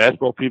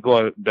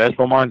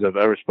basketball minds I've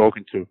ever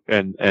spoken to.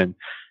 And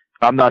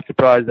I'm not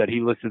surprised that he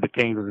listed the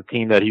Kings as a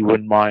team that he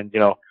wouldn't mind,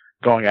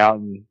 going out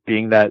and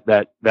being that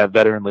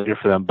veteran leader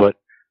for them. But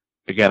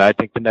again, I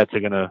think the Nets are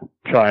going to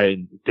try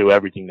and do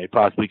everything they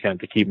possibly can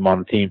to keep him on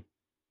the team.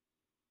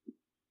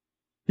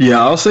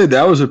 Yeah, I'll say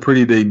that was a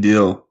pretty big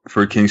deal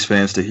for Kings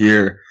fans to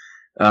hear.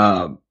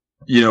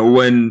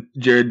 When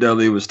Jared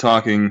Dudley was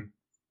talking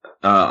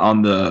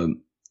on the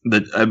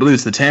I believe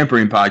it's the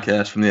Tampering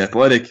podcast from The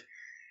Athletic,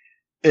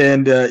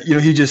 and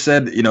he just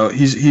said,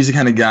 he's the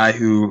kind of guy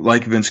who,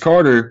 like Vince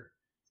Carter,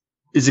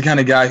 is the kind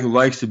of guy who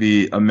likes to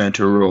be a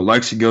mentor role,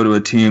 likes to go to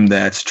a team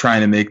that's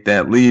trying to make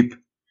that leap.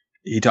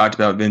 He talked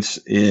about Vince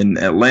in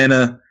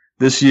Atlanta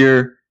this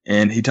year,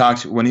 and he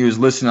talks when he was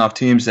listing off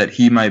teams that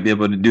he might be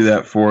able to do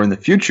that for in the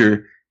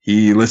future.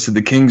 He listed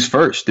the Kings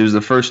first. It was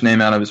the first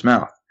name out of his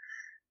mouth.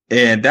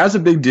 And that's a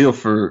big deal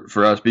for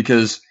us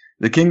because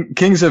the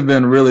Kings have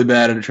been really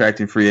bad at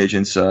attracting free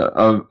agents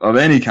of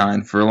any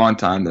kind for a long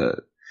time.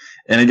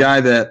 And a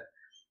guy that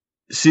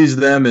sees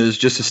them as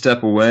just a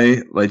step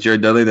away, like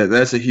Jared Dudley,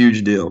 that's a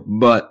huge deal.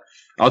 But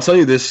I'll tell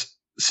you, this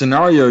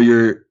scenario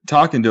you're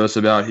talking to us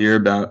about here,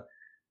 about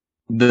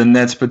the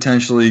Nets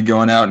potentially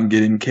going out and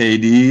getting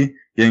KD,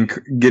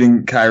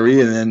 getting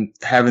Kyrie, and then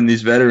having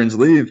these veterans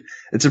leave,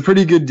 it's a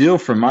pretty good deal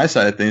from my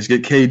side of things.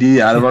 Get KD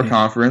out of our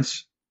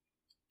conference,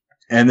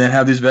 and then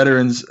have these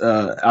veterans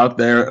out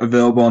there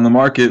available on the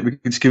market. We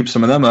can scoop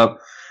some of them up.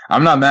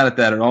 I'm not mad at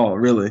that at all,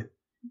 really.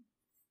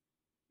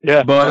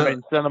 Yeah, but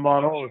send them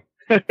on over.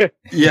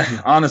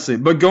 Yeah, honestly.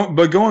 But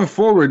going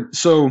forward,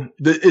 so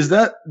is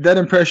that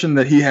impression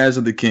that he has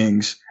of the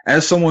Kings,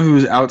 as someone who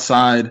is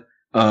outside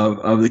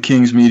of the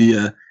Kings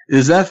media,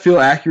 does that feel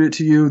accurate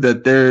to you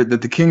that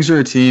the Kings are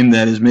a team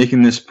that is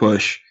making this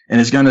push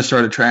and is going to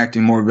start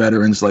attracting more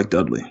veterans like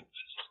Dudley?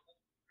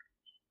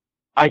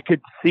 I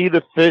could see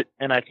the fit,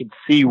 and I could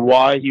see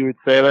why he would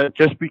say that,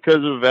 just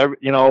because of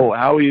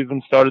how he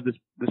even started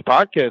this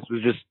podcast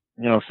was just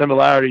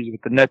similarities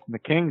with the Nets and the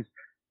Kings,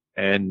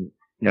 and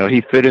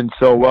he fit in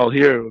so well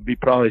here. It would be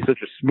probably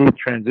such a smooth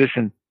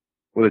transition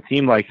with a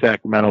team like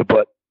Sacramento.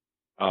 But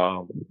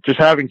just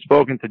having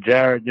spoken to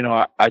Jared,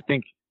 I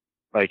think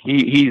like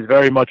he's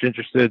very much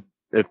interested.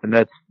 If the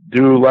Nets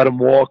do let him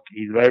walk,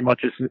 he's very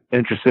much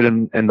interested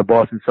in the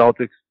Boston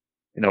Celtics.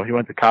 He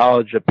went to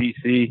college at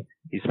BC.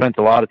 He spent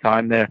a lot of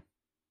time there.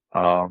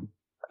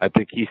 I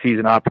think he sees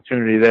an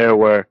opportunity there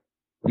where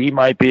he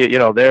might be,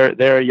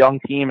 they're a young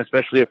team,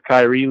 especially if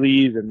Kyrie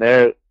leaves, and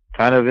they're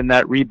kind of in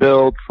that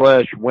rebuild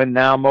 / win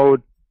now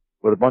mode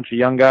with a bunch of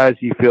young guys.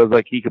 He feels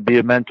like he could be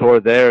a mentor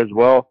there as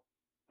well.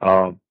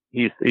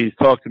 He's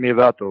talked to me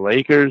about the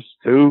Lakers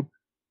too.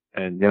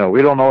 And,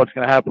 we don't know what's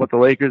going to happen with the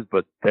Lakers,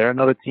 but they're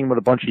another team with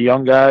a bunch of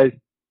young guys,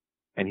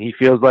 and he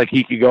feels like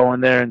he could go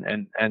in there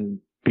and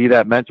be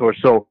that mentor.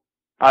 So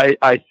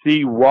I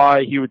see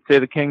why he would say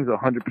the Kings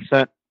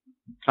 100%.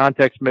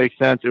 Context makes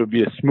sense. It would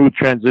be a smooth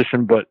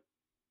transition, but,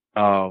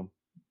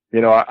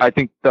 I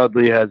think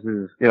Dudley has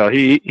his,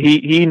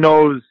 he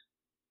knows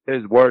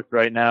his worth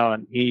right now,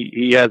 and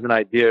he has an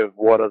idea of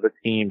what other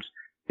teams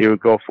he would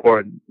go for.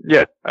 And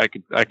yeah, I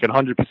could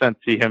 100%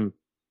 see him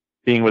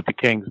being with the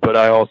Kings, but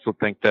I also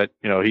think that,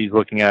 he's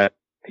looking at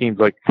teams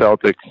like the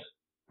Celtics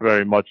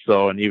very much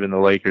so, and even the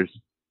Lakers.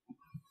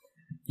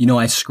 You know,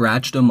 I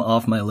scratched him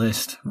off my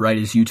list right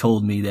as you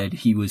told me that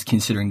he was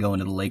considering going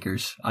to the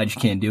Lakers. I just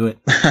can't do it.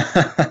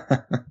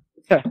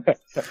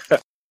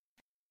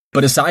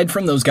 But aside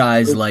from those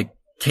guys like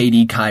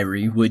KD,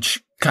 Kyrie,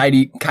 which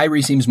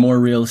Kyrie seems more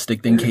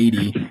realistic than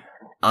KD,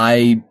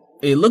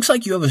 it looks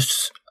like you have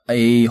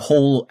a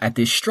hole at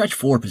this stretch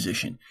 4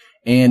 position.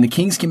 And the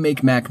Kings can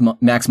make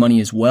max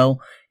money as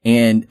well.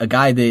 And a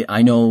guy that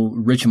I know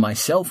Rich and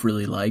myself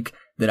really like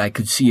that I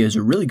could see as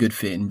a really good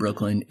fit in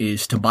Brooklyn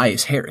is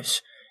Tobias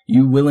Harris.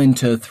 You willing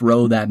to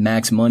throw that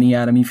max money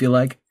at him, you feel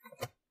like?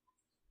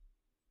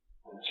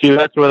 See,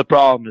 that's where the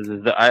problem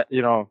is that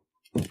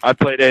I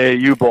played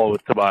AAU ball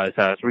with Tobias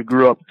Harris. We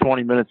grew up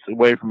 20 minutes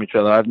away from each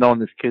other. I've known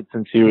this kid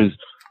since he was,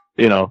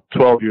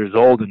 12 years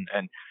old,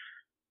 and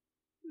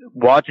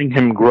watching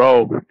him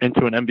grow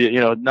into an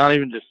NBA, not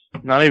even just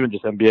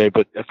NBA,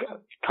 but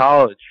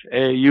college,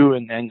 AAU,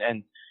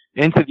 and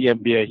into the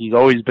NBA. He's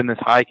always been this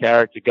high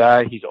character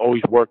guy. He's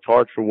always worked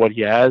hard for what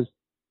he has.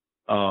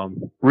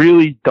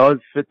 Really does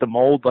fit the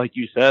mold, like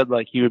you said.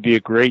 Like, he would be a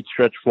great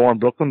stretch 4 in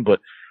Brooklyn, but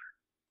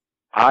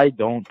I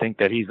don't think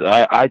that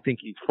I think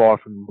he's far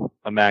from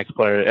a max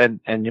player.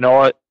 And you know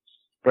what,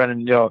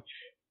 Brennan,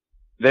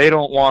 they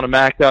don't want to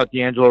max out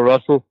D'Angelo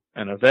Russell.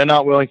 And if they're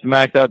not willing to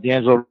max out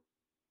D'Angelo,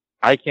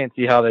 I can't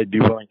see how they'd be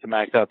willing to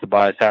max out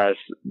Tobias Harris,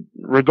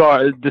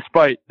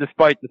 despite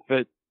the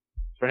fit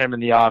for him in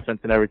the offense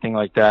and everything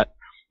like that.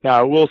 Now,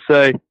 I will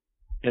say,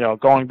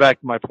 going back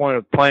to my point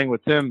of playing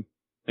with him,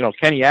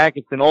 Kenny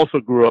Atkinson also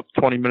grew up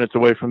 20 minutes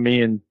away from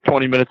me and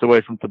 20 minutes away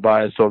from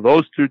Tobias. So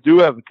those two do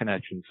have a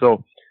connection.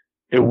 So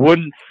it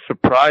wouldn't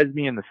surprise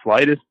me in the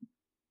slightest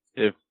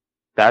if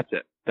that's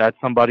it. That's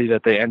somebody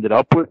that they ended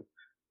up with.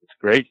 It's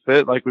a great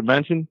fit, like we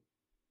mentioned.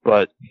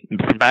 But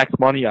for max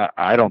money,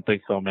 I don't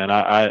think so, man.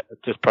 I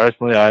just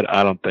personally,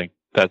 I don't think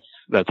that's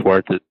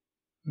worth it.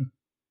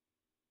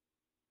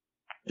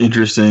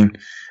 Interesting.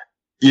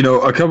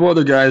 A couple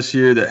other guys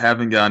here that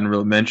haven't gotten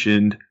real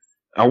mentioned.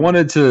 I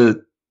wanted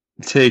to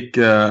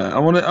I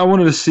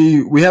wanted to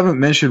see, we haven't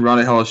mentioned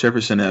Rondae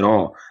Hollis-Jefferson at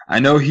all. I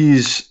know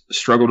he's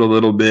struggled a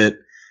little bit,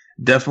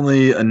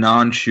 definitely a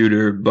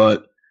non-shooter,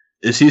 but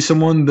is he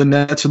someone the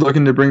Nets are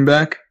looking to bring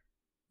back?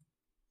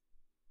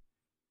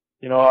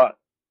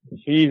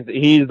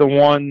 He's the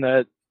one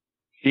that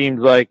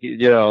seems like,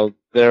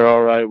 they're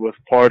all right with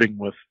parting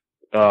with.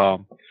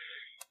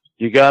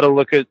 You got to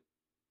look at,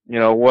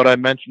 what I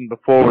mentioned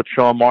before with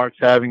Sean Marks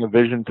having a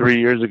vision 3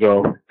 years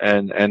ago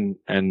and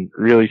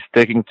really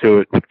sticking to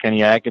it with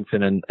Kenny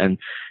Atkinson and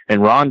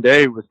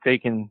Rondae was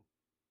taken,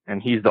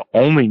 and he's the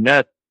only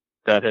Net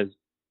that has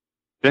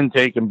been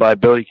taken by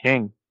Billy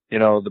King,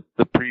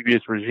 the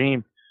previous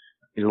regime.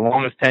 He's the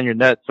longest tenured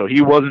Net. So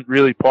he wasn't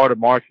really part of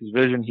Marks'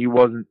 vision. He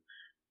wasn't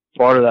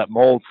part of that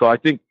mold. So I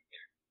think,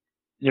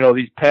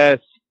 these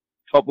past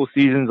couple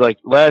seasons, like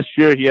last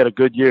year, he had a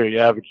good year. He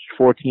averaged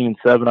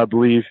 14-7, I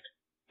believe.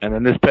 And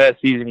then this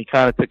past season, he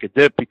kind of took a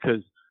dip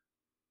because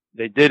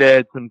they did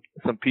add some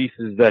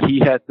pieces that he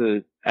had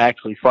to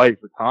actually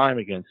fight for time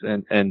against.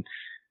 And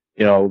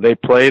they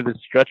play the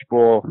stretch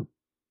ball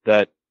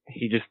that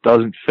he just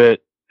doesn't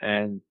fit.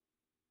 And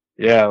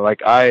yeah,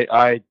 like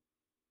I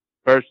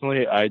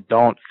personally, I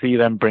don't see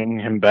them bringing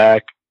him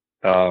back,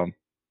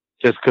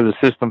 just because the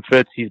system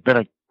fits. He's been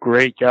a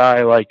great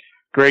guy, like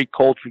great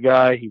culture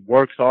guy. He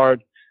works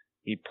hard.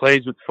 He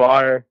plays with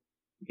fire.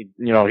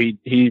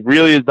 He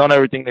really has done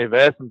everything they've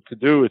asked him to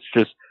do. It's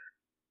just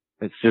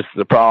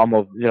the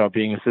problem of,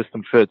 being a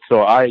system fit.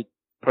 So I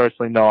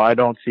personally, no, I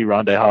don't see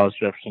Rondae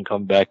Hollis-Jefferson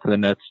coming back to the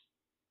Nets.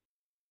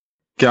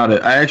 Got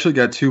it. I actually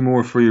got 2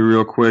 more for you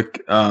real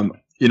quick.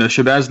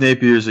 Shabazz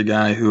Napier is a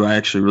guy who I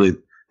actually really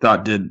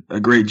thought did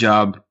a great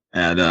job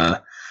at,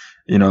 a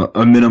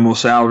minimal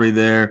salary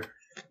there.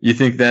 You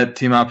think that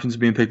team option's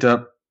being picked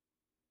up?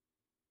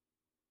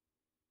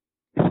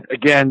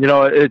 Again,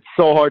 it's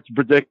so hard to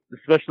predict,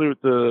 especially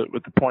with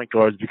the point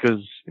guards, because,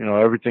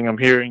 everything I'm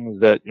hearing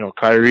is that,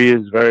 Kyrie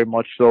is very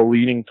much so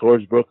leaning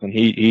towards Brooklyn.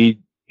 He's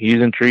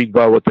intrigued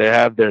by what they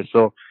have there.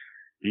 So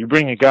you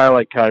bring a guy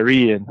like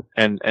Kyrie in,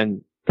 and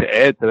to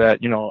add to that,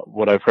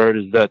 what I've heard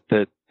is that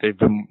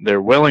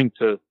they're willing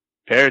to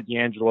pair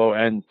D'Angelo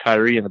and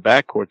Kyrie in the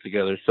backcourt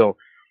together. So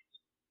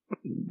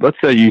let's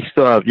say you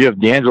have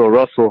D'Angelo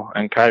Russell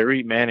and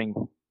Kyrie manning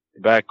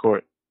the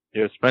backcourt.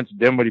 You have Spencer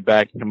Dinwiddie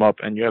backing him up,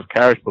 and you have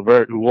Karis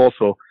LeVert, who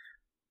also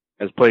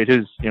has played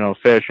his,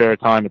 fair share of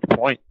time at the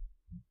point.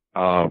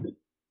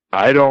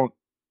 I don't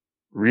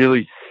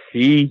really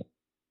see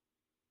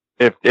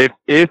if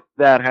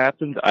that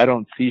happens. I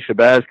don't see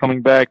Shabazz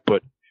coming back,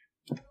 but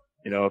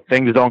if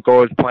things don't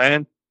go as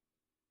planned,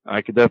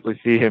 I could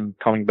definitely see him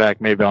coming back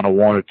maybe on a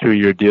 1 or 2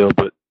 year deal.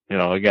 But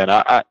again,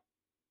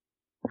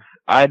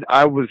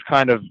 I was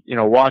kind of,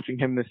 watching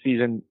him this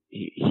season.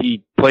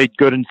 He played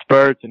good in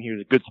spurts and he was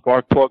a good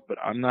spark plug, but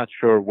I'm not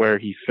sure where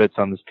he fits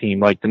on this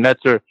team. Like the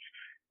Nets are,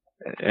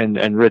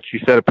 and Rich, you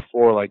said it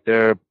before, like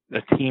they're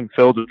a team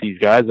filled with these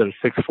guys that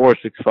are 6'4",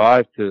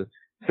 6'5" to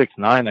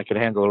 6'9" that could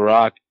handle a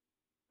rock.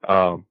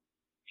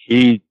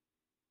 He's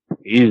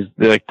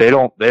like, they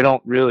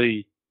don't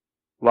really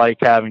like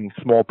having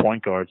small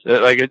point guards.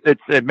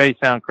 It may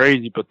sound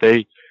crazy, but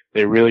they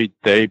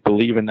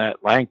believe in that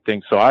length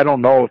thing. So I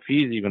don't know if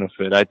he's even a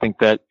fit. I think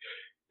that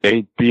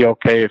they'd be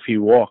okay if he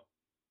walked.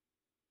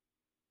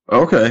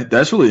 Okay,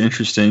 that's really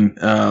interesting.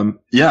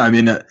 Yeah, I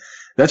mean,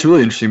 that's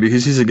really interesting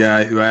because he's a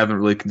guy who I haven't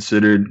really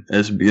considered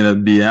as going to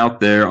be out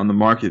there on the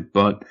market.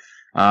 But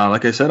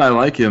like I said, I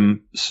like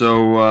him.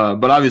 So,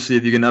 but obviously,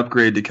 if you can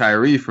upgrade to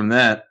Kyrie from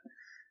that,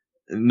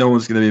 no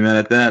one's going to be mad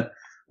at that.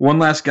 One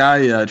last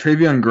guy,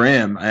 Travion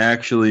Graham, I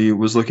actually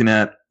was looking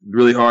at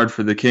really hard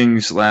for the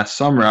Kings last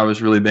summer. I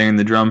was really banging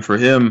the drum for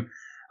him.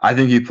 I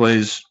think he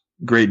plays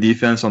great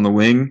defense on the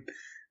wing.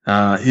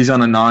 He's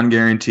on a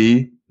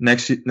non-guarantee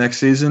next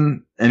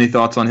season. Any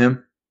thoughts on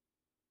him?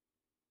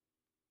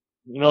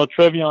 You know,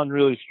 Travion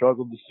really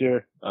struggled this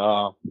year.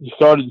 He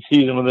started the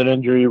season with an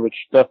injury, which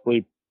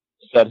definitely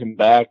set him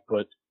back,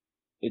 but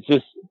it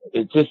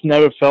just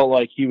never felt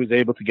like he was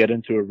able to get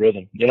into a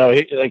rhythm. You know,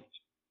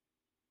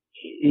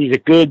 he's a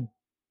good,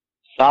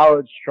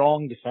 solid,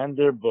 strong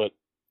defender, but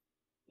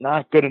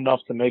not good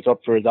enough to make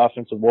up for his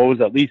offensive woes,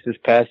 at least this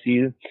past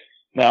season.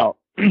 Now,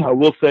 I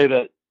will say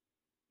that,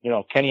 you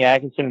know, Kenny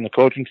Atkinson and the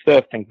coaching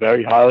staff think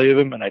very highly of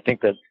him, and I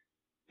think that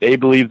they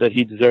believe that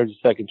he deserves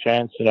a second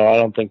chance. You know, I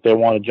don't think they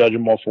want to judge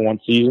him off of one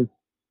season.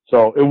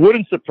 So it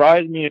wouldn't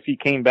surprise me if he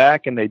came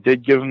back and they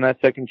did give him that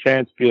second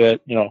chance,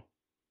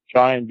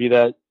 try and be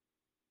that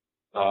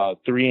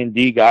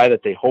 3-and-D guy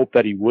that they hope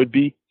that he would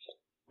be.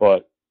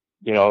 But,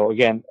 you know,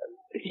 again,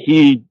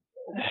 he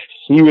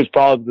was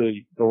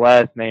probably the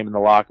last name in the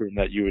locker room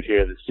that you would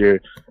hear this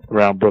year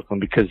around Brooklyn,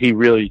 because he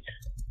really,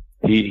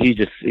 he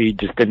just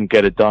didn't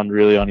get it done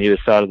really on either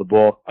side of the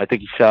ball. I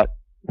think he shot,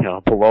 you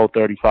know, below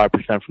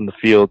 35% from the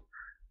field,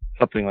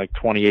 something like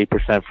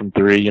 28% from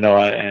three. You know,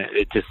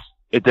 it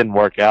didn't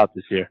work out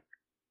this year.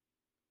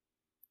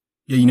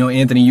 Yeah, you know,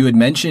 Anthony, you had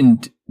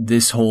mentioned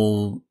there's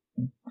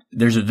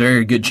a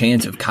very good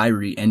chance of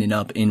Kyrie ending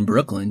up in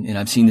Brooklyn, and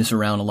I've seen this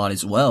around a lot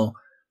as well.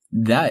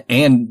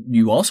 And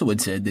you also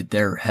had said that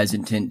they're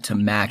hesitant to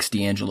max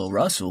D'Angelo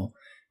Russell.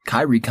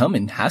 Kyrie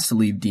coming has to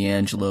leave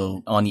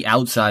D'Angelo on the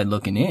outside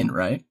looking in,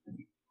 right?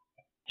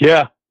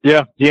 Yeah.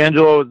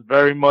 D'Angelo is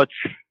very much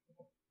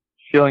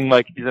feeling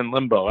like he's in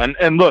limbo.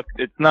 And look,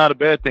 it's not a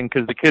bad thing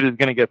because the kid is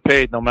going to get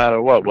paid no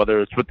matter what, whether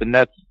it's with the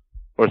Nets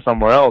or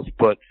somewhere else.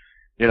 But,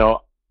 you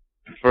know,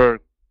 for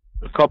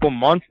a couple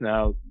months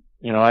now,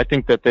 you know, I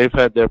think that they've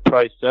had their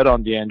price set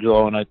on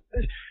D'Angelo, and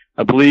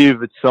I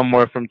believe it's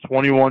somewhere from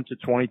 $21 to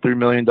 $23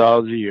 million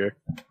a year.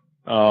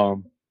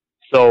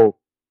 So,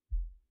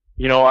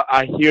 you know,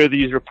 I hear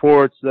these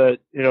reports that,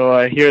 you know,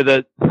 I hear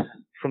that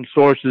from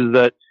sources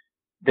that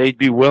they'd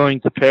be willing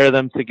to pair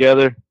them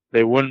together.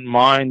 They wouldn't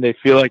mind. They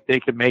feel like they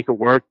could make it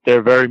work.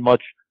 They're very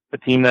much a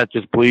team that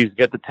just believes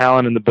get the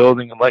talent in the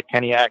building and let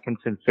Kenny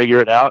Atkinson figure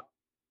it out.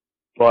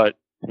 But,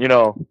 you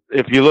know,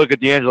 if you look at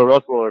D'Angelo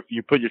Russell, or if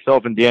you put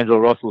yourself in D'Angelo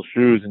Russell's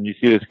shoes and you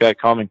see this guy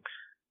coming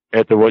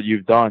after what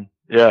you've done,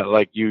 yeah,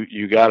 like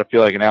you got to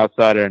feel like an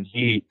outsider. And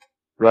he,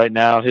 right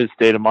now, his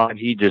state of mind,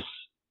 he's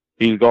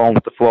going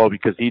with the flow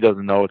because he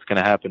doesn't know what's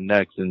going to happen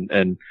next.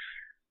 And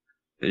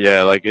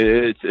yeah, like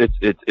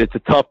it's a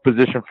tough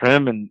position for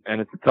him, and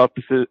it's a tough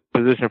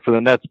position for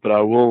the Nets. But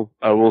I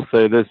will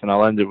say this, and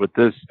I'll end it with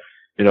this.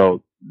 You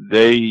know,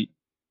 they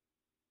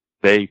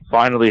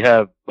finally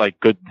have like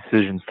good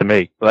decisions to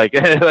make. Like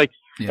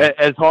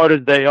as hard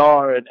as they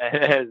are, and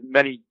as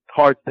many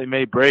hearts they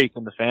may break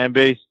in the fan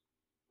base,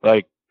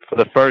 like for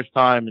the first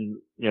time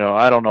in, you know,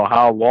 I don't know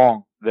how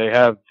long, they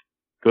have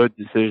good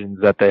decisions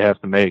that they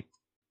have to make.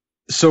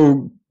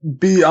 So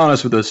be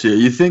honest with us here.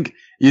 You think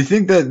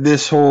that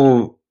this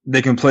whole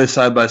they can play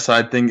side by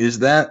side thing, is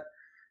that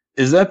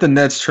the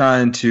Nets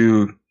trying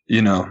to,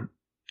 you know,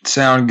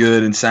 sound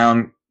good and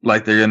sound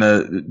like they're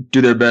gonna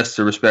do their best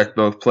to respect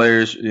both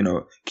players, you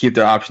know, keep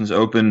their options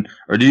open,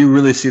 or do you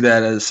really see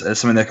that as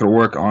something that could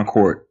work on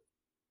court?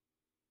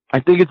 I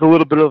think it's a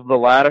little bit of the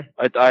latter.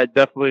 I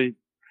definitely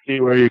see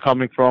where you're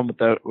coming from with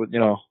that, with, you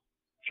know,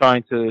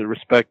 trying to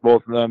respect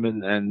both of them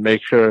and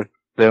make sure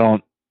they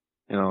don't,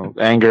 you know,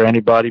 anger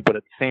anybody. But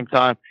at the same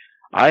time,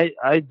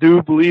 I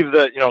do believe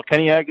that, you know,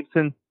 Kenny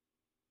Atkinson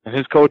and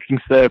his coaching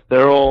staff,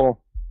 they're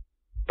all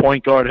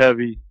point guard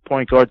heavy,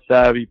 point guard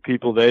savvy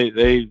people.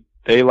 They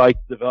like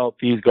to develop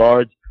these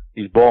guards,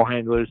 these ball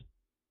handlers.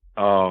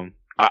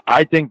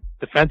 I think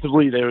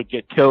defensively they would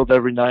get killed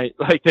every night.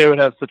 Like they would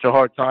have such a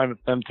hard time if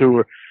them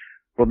two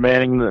were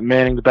manning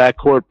the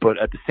backcourt. But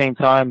at the same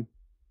time,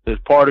 there's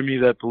part of me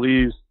that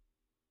believes,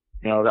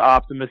 you know, the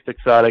optimistic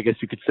side, I guess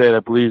you could say,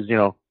 that believes, you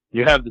know,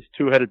 you have this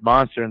two-headed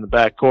monster in the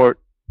backcourt,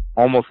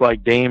 almost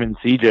like Dame and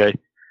CJ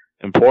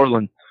in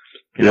Portland.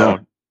 You know,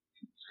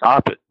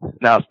 stop it.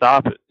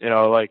 You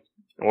know, like,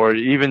 or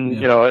even,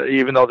 you know,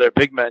 even though they're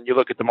big men, you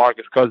look at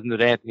DeMarcus Cousins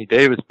and Anthony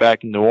Davis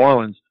back in New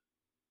Orleans,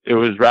 it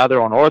was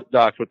rather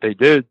unorthodox what they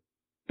did,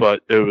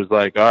 but it was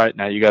like, all right,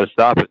 now you got to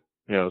stop it.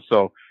 You know,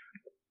 so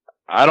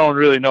I don't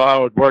really know how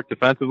it would work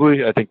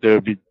defensively. I think there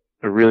would be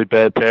a really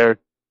bad pair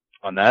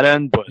on that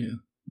end, but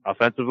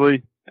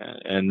offensively,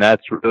 and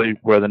that's really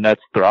where the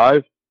Nets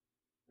thrive.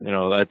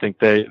 I think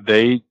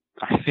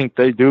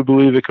they do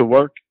believe it could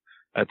work.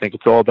 I think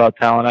it's all about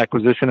talent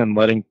acquisition and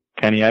letting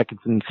Kenny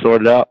Atkinson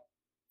sort it out.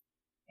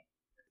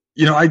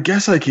 I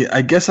guess I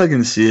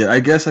can see it. I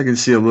guess I can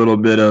see a little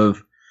bit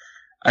of.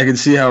 I can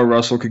see how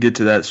Russell could get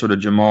to that sort of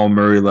Jamal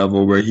Murray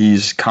level where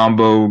he's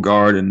combo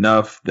guard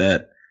enough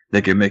that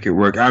they can make it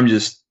work. I'm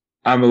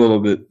a little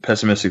bit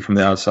pessimistic from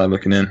the outside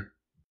looking in.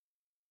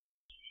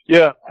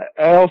 Yeah,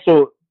 I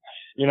also,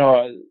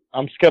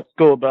 I'm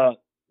skeptical about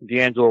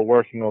D'Angelo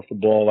working off the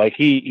ball. Like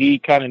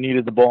he kind of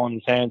needed the ball in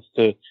his hands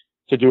to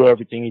do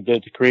everything he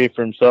did, to create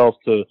for himself,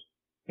 to,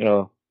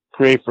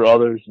 create for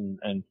others.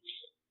 And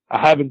I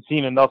haven't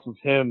seen enough of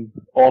him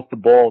off the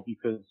ball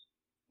because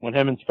when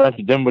him and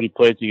Spencer Dinwiddie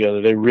played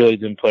together, they really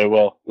didn't play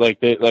well.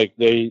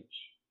 It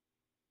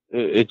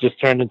just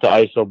turned into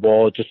ISO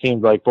ball. It just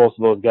seemed like both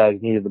of those guys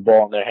needed the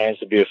ball in their hands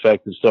to be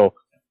effective. So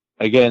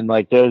again,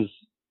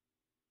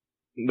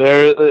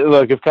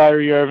 if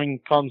Kyrie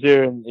Irving comes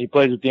here and he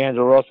plays with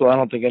D'Angelo Russell, I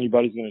don't think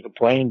anybody's going to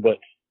complain, but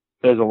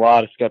there's a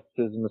lot of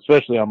skepticism,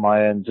 especially on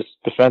my end, just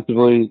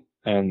defensively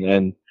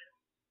and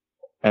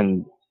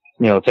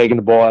taking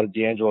the ball out of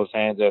D'Angelo's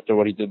hands after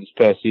what he did this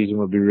past season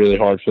would be really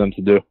hard for them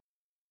to do.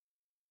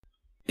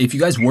 If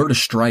you guys were to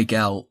strike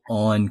out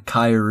on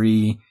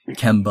Kyrie,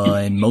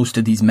 Kemba, and most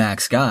of these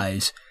max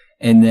guys,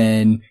 and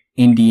then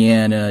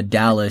Indiana,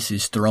 Dallas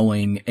is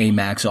throwing a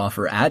max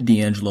offer at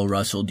D'Angelo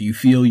Russell, do you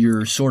feel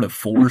you're sort of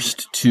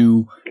forced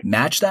to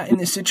match that in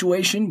this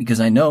situation? Because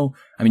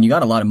you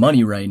got a lot of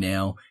money right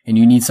now, and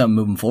you need something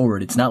moving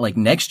forward. It's not like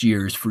next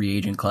year's free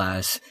agent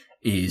class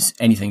is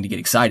anything to get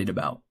excited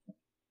about.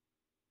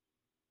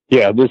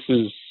 Yeah, this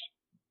is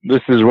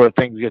where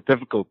things get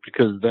difficult,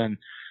 because then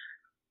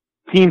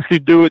teams who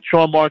do what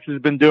Sean Marks has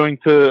been doing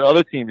to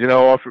other teams,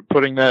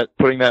 putting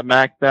that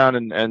max down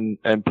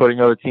and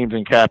putting other teams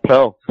in cap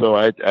hell. So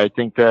I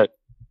think that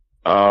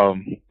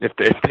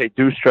if they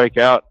do strike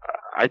out,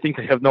 I think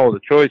they have no other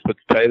choice but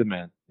to pay the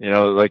man.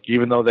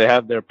 Even though they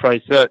have their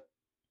price set,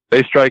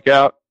 they strike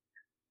out,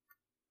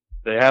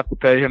 they have to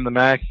pay him the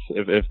max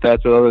if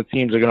that's what other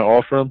teams are going to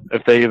offer him.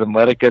 If they even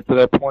let it get to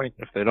that point,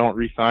 if they don't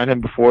re-sign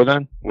him before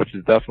then, which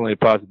is definitely a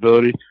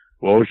possibility.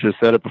 Woj just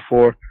said it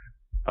before.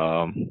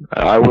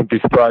 I wouldn't be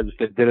surprised if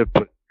they did it,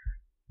 but at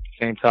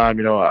the same time,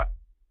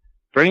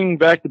 bringing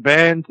back the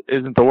band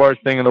isn't the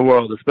worst thing in the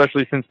world,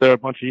 especially since they're a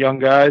bunch of young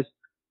guys.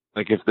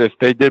 Like if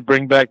they did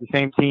bring back the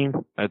same team,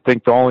 I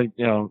think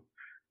the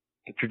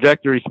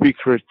trajectory speaks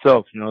for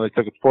itself. They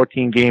took a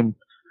 14-game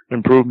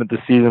improvement this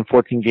season,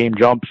 14-game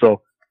jump.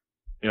 So,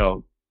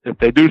 if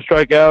they do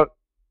strike out,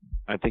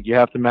 I think you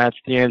have to match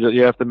D'Angelo.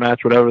 You have to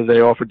match whatever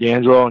they offer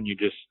D'Angelo, and you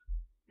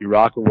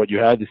rock with what you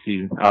had this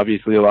season.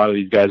 Obviously, a lot of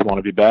these guys want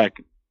to be back.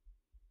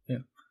 Yeah.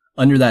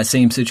 Under that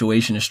same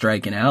situation of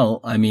striking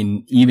out,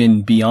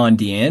 even beyond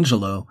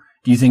D'Angelo,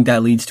 do you think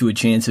that leads to a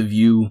chance of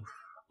you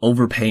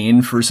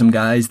overpaying for some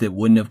guys that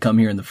wouldn't have come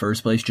here in the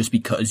first place just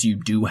because you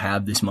do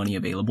have this money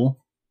available?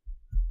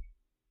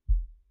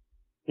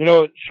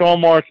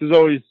 Sean Marks has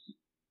always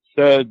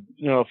said,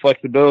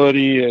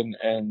 flexibility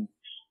and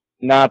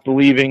not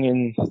believing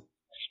in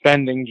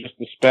spending just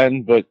to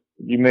spend, but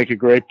you make a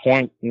great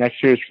point.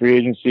 Next year's free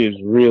agency is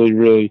really,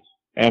 really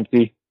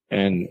empty,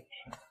 and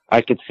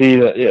I could see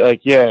that,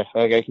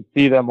 I could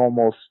see them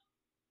almost,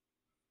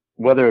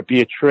 whether it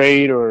be a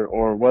trade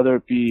or whether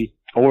it be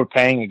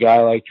overpaying a guy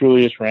like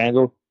Julius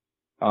Randle,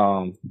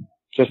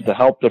 just to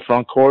help the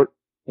front court.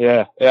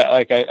 Yeah,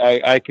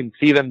 I can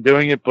see them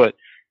doing it, but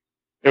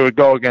it would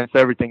go against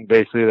everything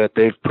basically that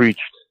they've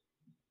preached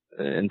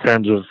in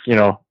terms of,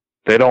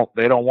 they don't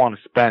want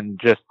to spend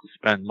just to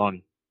spend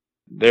money.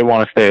 They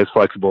want to stay as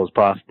flexible as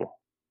possible.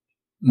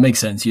 Makes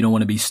sense. You don't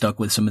want to be stuck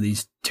with some of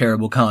these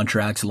terrible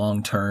contracts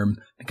long term,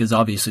 because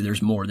obviously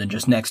there's more than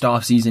just next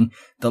offseason.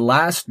 The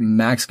last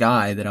max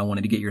guy that I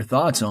wanted to get your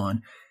thoughts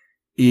on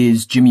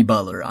is Jimmy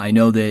Butler. I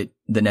know that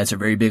the Nets are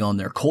very big on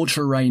their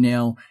culture right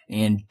now,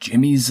 and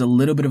Jimmy's a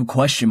little bit of a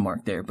question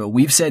mark there, but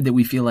we've said that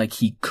we feel like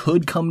he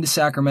could come to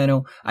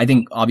Sacramento. I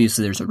think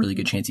obviously there's a really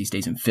good chance he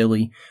stays in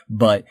Philly,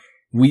 but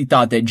we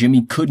thought that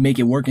Jimmy could make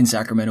it work in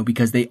Sacramento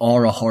because they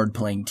are a hard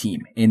playing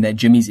team, and that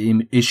Jimmy's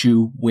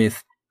issue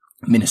with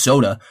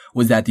Minnesota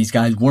was that these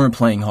guys weren't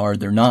playing hard.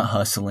 They're not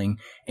hustling.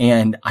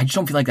 And I just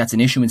don't feel like that's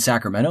an issue in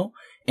Sacramento.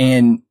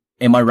 And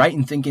am I right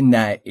in thinking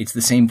that it's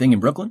the same thing in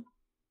Brooklyn?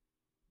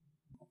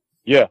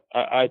 Yeah,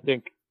 I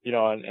think,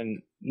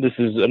 and this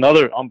is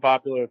another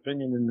unpopular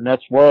opinion in the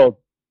Nets world,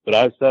 but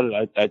I've said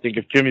it. I think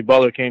if Jimmy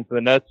Butler came to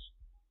the Nets,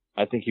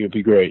 I think he would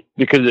be great,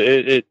 because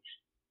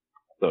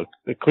look,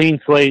 the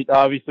clean slate,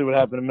 obviously what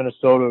happened in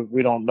Minnesota,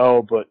 we don't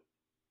know, but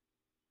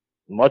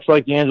much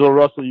like D'Angelo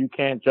Russell, you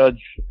can't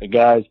judge a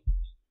guy's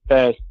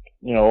past,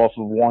 off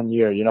of 1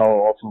 year,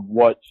 off of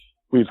what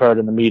we've heard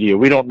in the media.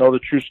 We don't know the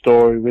true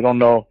story. We don't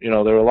know, there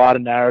are a lot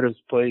of narratives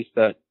placed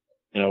that,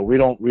 we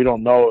don't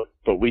know it,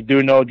 but we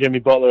do know Jimmy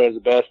Butler as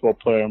a basketball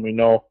player, and we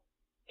know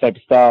the type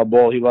of style of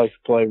ball he likes to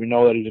play. We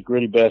know that he's a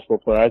gritty basketball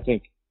player. I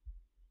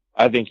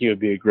think he would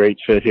be a great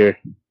fit here.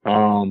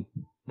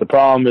 The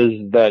problem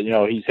is that,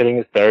 he's hitting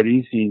his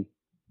 30s. He's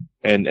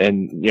And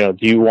do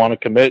you want to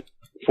commit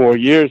 4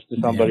 years to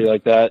somebody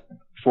like that?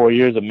 4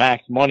 years of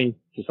max money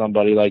to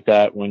somebody like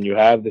that when you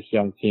have this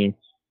young team?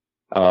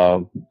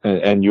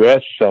 And you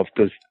ask yourself,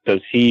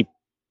 does he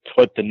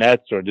put the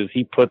Nets or does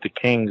he put the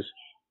Kings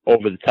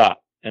over the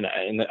top? And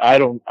I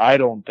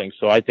don't think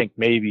so. I think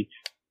maybe,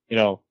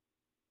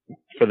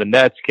 for the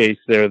Nets case,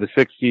 they're the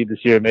 6th seed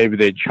this year. Maybe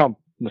they jump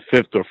the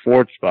 5th or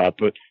 4th spot,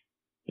 but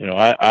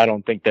I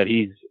don't think that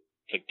he's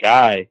a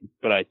guy,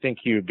 but I think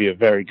he would be a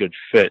very good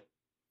fit.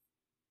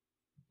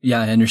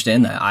 Yeah, I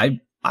understand that.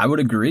 I would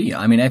agree.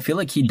 I mean, I feel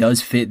like he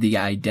does fit the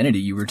identity.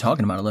 You were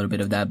talking about a little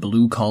bit of that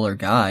blue collar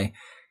guy,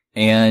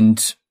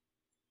 and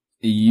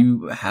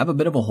you have a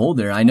bit of a hole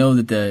there. I know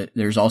that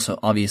there's also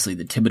obviously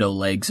the Thibodeau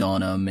legs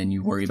on him, and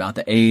you worry about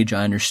the age.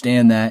 I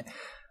understand that.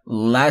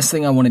 Last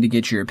thing I wanted to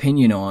get your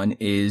opinion on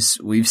is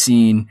we've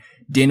seen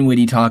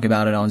Dinwiddie talk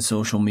about it on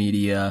social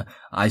media.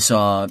 I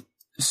saw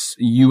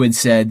you had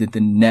said that the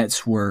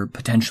Nets were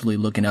potentially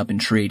looking at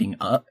trading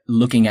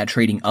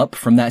up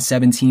from that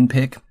 17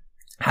 pick,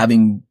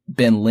 having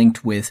been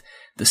linked with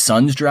the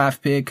Suns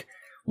draft pick.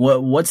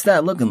 What's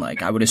that looking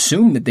like? I would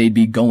assume that they'd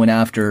be going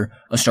after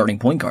a starting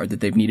point guard that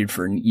they've needed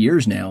for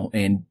years now,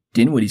 and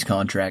Dinwiddie's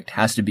contract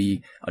has to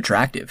be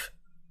attractive.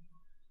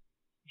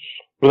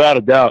 Without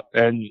a doubt.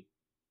 And,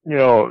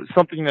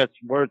 something that's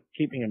worth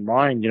keeping in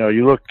mind,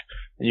 you look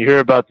and you hear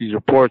about these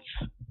reports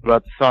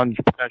about the Suns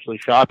potentially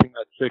shopping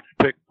that 6th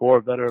pick for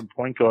a veteran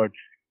point guard.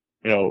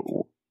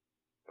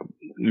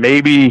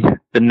 Maybe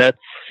the Nets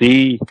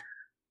see,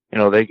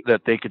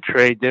 that they could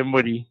trade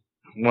Dinwiddie,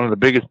 one of the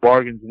biggest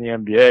bargains in the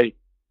NBA,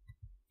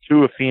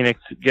 to a Phoenix,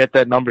 get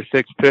that number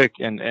 6 pick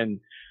and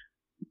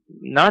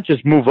not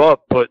just move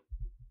up, but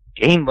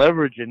gain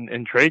leverage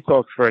in trade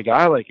talks for a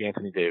guy like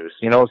Anthony Davis.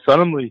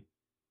 Suddenly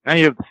now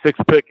you have the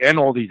 6th pick and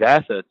all these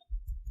assets.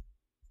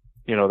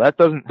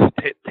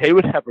 They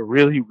would have a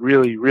really,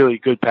 really, really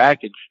good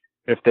package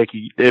if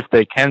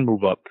they can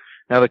move up.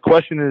 Now the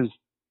question is,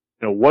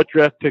 what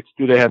draft picks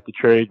do they have to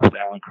trade with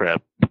Allen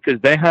Crabbe? Because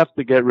they have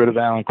to get rid of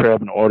Allen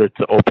Crabbe in order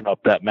to open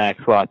up that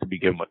max slot to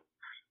begin with.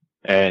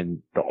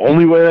 And the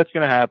only way that's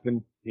going to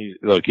happen, he's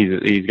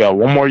got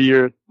 1 more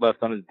year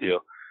left on his deal.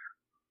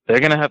 They're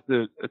going to have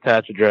to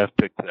attach a draft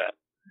pick to that.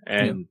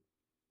 And,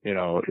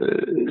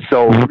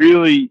 so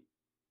really,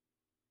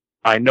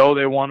 I know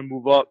they want to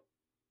move up,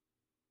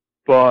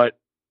 but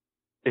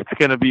it's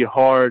going to be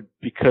hard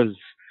because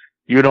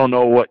you don't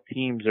know what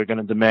teams are going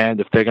to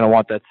demand, if they're going to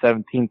want that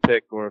 17th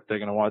pick or if they're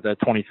going to want that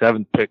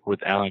 27th pick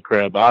with Allen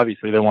Crabbe.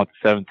 Obviously, they want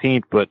the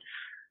 17th, but,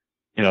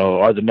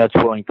 are the Nets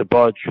willing to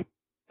budge?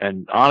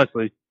 And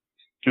honestly,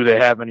 do they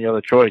have any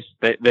other choice?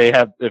 They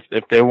have,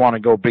 if they want to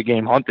go big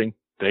game hunting,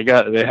 they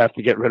have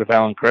to get rid of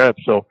Allen Crabbe.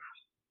 So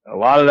a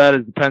lot of that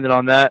is dependent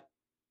on that.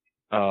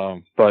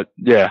 But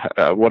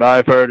yeah, what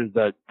I've heard is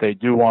that they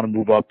do want to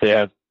move up. They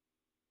have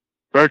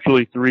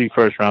virtually 3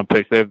 first-round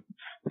picks. They have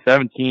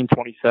 17,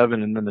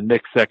 27, and then the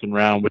Knicks 2nd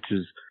round, which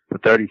is the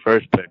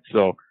 31st pick.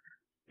 So,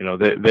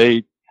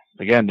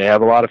 they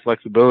have a lot of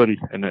flexibility,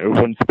 and it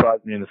wouldn't surprise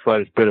me in the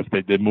slightest bit if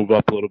they did move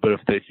up a little bit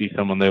if they see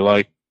someone they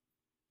like.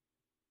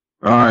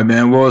 All right,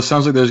 man. Well, it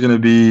sounds like there's going to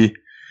be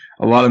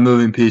a lot of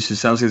moving pieces.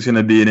 Sounds like it's going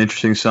to be an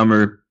interesting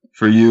summer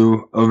for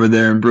you over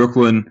there in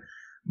Brooklyn.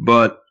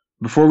 But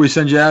before we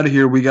send you out of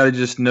here, we got to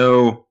just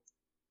know,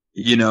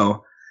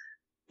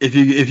 if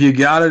you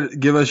got to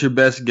give us your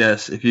best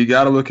guess, if you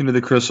got to look into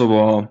the crystal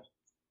ball,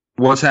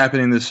 what's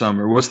happening this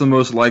summer? What's the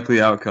most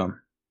likely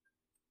outcome?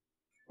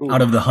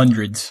 Out of the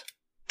hundreds.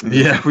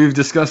 Yeah, we've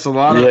discussed a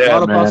lot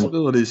of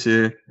possibilities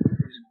here.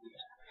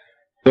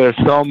 There's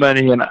so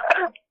many, and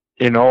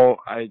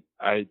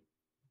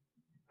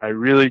I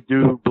really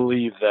do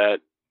believe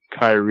that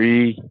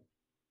Kyrie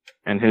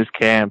and his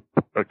camp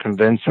are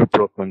convinced for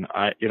Brooklyn.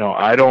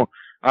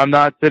 I'm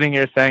not sitting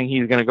here saying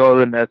he's going to go to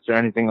the Nets or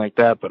anything like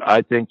that, but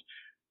I think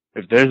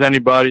if there's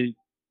anybody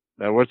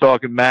that we're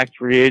talking max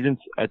free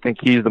agents, I think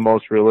he's the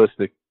most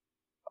realistic.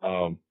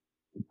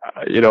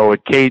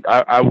 With Kate,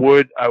 I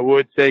would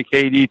say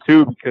KD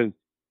too, because,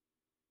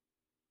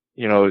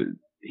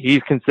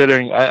 he's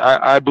considering,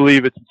 I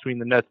believe it's between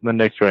the Nets and the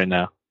Knicks right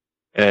now.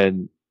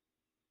 And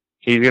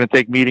he's going to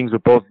take meetings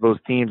with both of those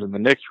teams, and the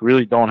Knicks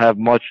really don't have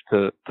much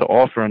to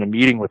offer in a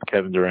meeting with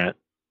Kevin Durant.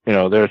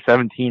 They're a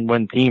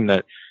 17-win team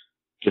that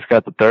just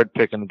got the 3rd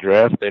pick in the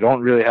draft. They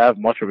don't really have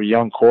much of a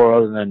young core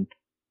other than,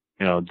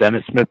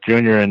 Dennis Smith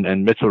Jr.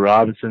 and Mitchell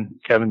Robinson,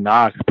 Kevin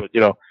Knox. But,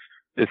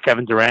 is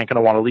Kevin Durant going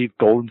to want to leave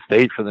Golden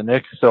State for the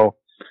Knicks? So,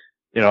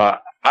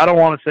 I don't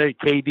want to say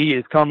KD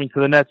is coming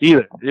to the Nets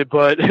either,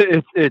 but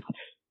it's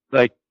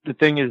like, the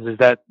thing is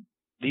that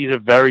these are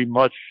very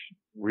much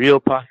real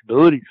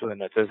possibilities for the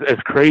Nets. As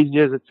crazy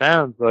as it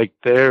sounds, like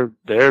they're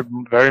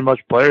very much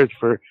players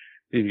for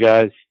these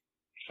guys.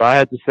 If I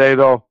had to say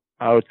though,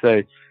 I would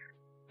say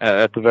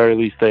at the very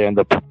least they end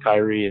up with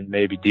Kyrie and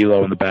maybe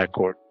D'Lo in the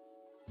backcourt.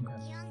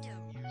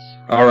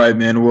 All right,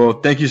 man. Well,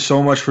 thank you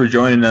so much for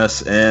joining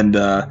us. And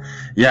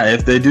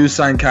if they do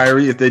sign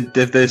Kyrie, if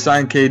they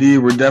sign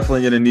KD, we're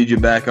definitely going to need you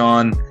back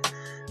on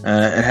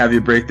and have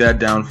you break that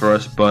down for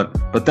us. But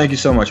thank you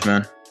so much,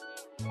 man.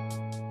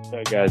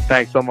 Yeah, guys,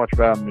 thanks so much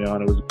for having me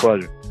on. It was a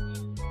pleasure.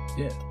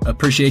 Yeah,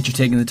 appreciate you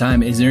taking the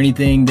time. Is there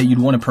anything that you'd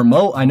want to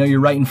promote? I know you're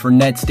writing for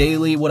Nets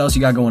Daily. What else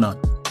you got going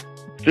on?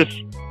 Just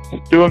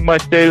doing my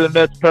State of the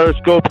Nets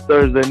Periscope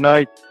Thursday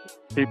night.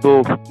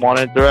 People want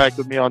to interact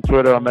with me on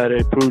Twitter. I'm at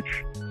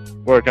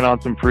apooch, working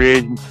on some free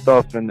agent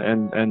stuff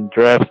and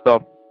draft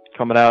stuff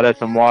coming out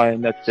SNY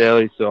and Nets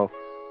Daily. So,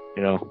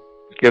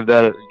 give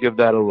that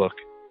a look.